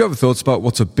 Have you ever thought about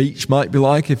what a beach might be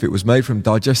like if it was made from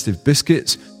digestive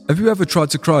biscuits? Have you ever tried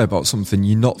to cry about something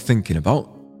you're not thinking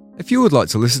about? If you would like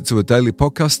to listen to a daily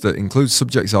podcast that includes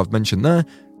subjects I've mentioned there,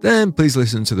 then please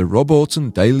listen to the Rob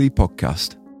Orton Daily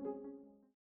Podcast.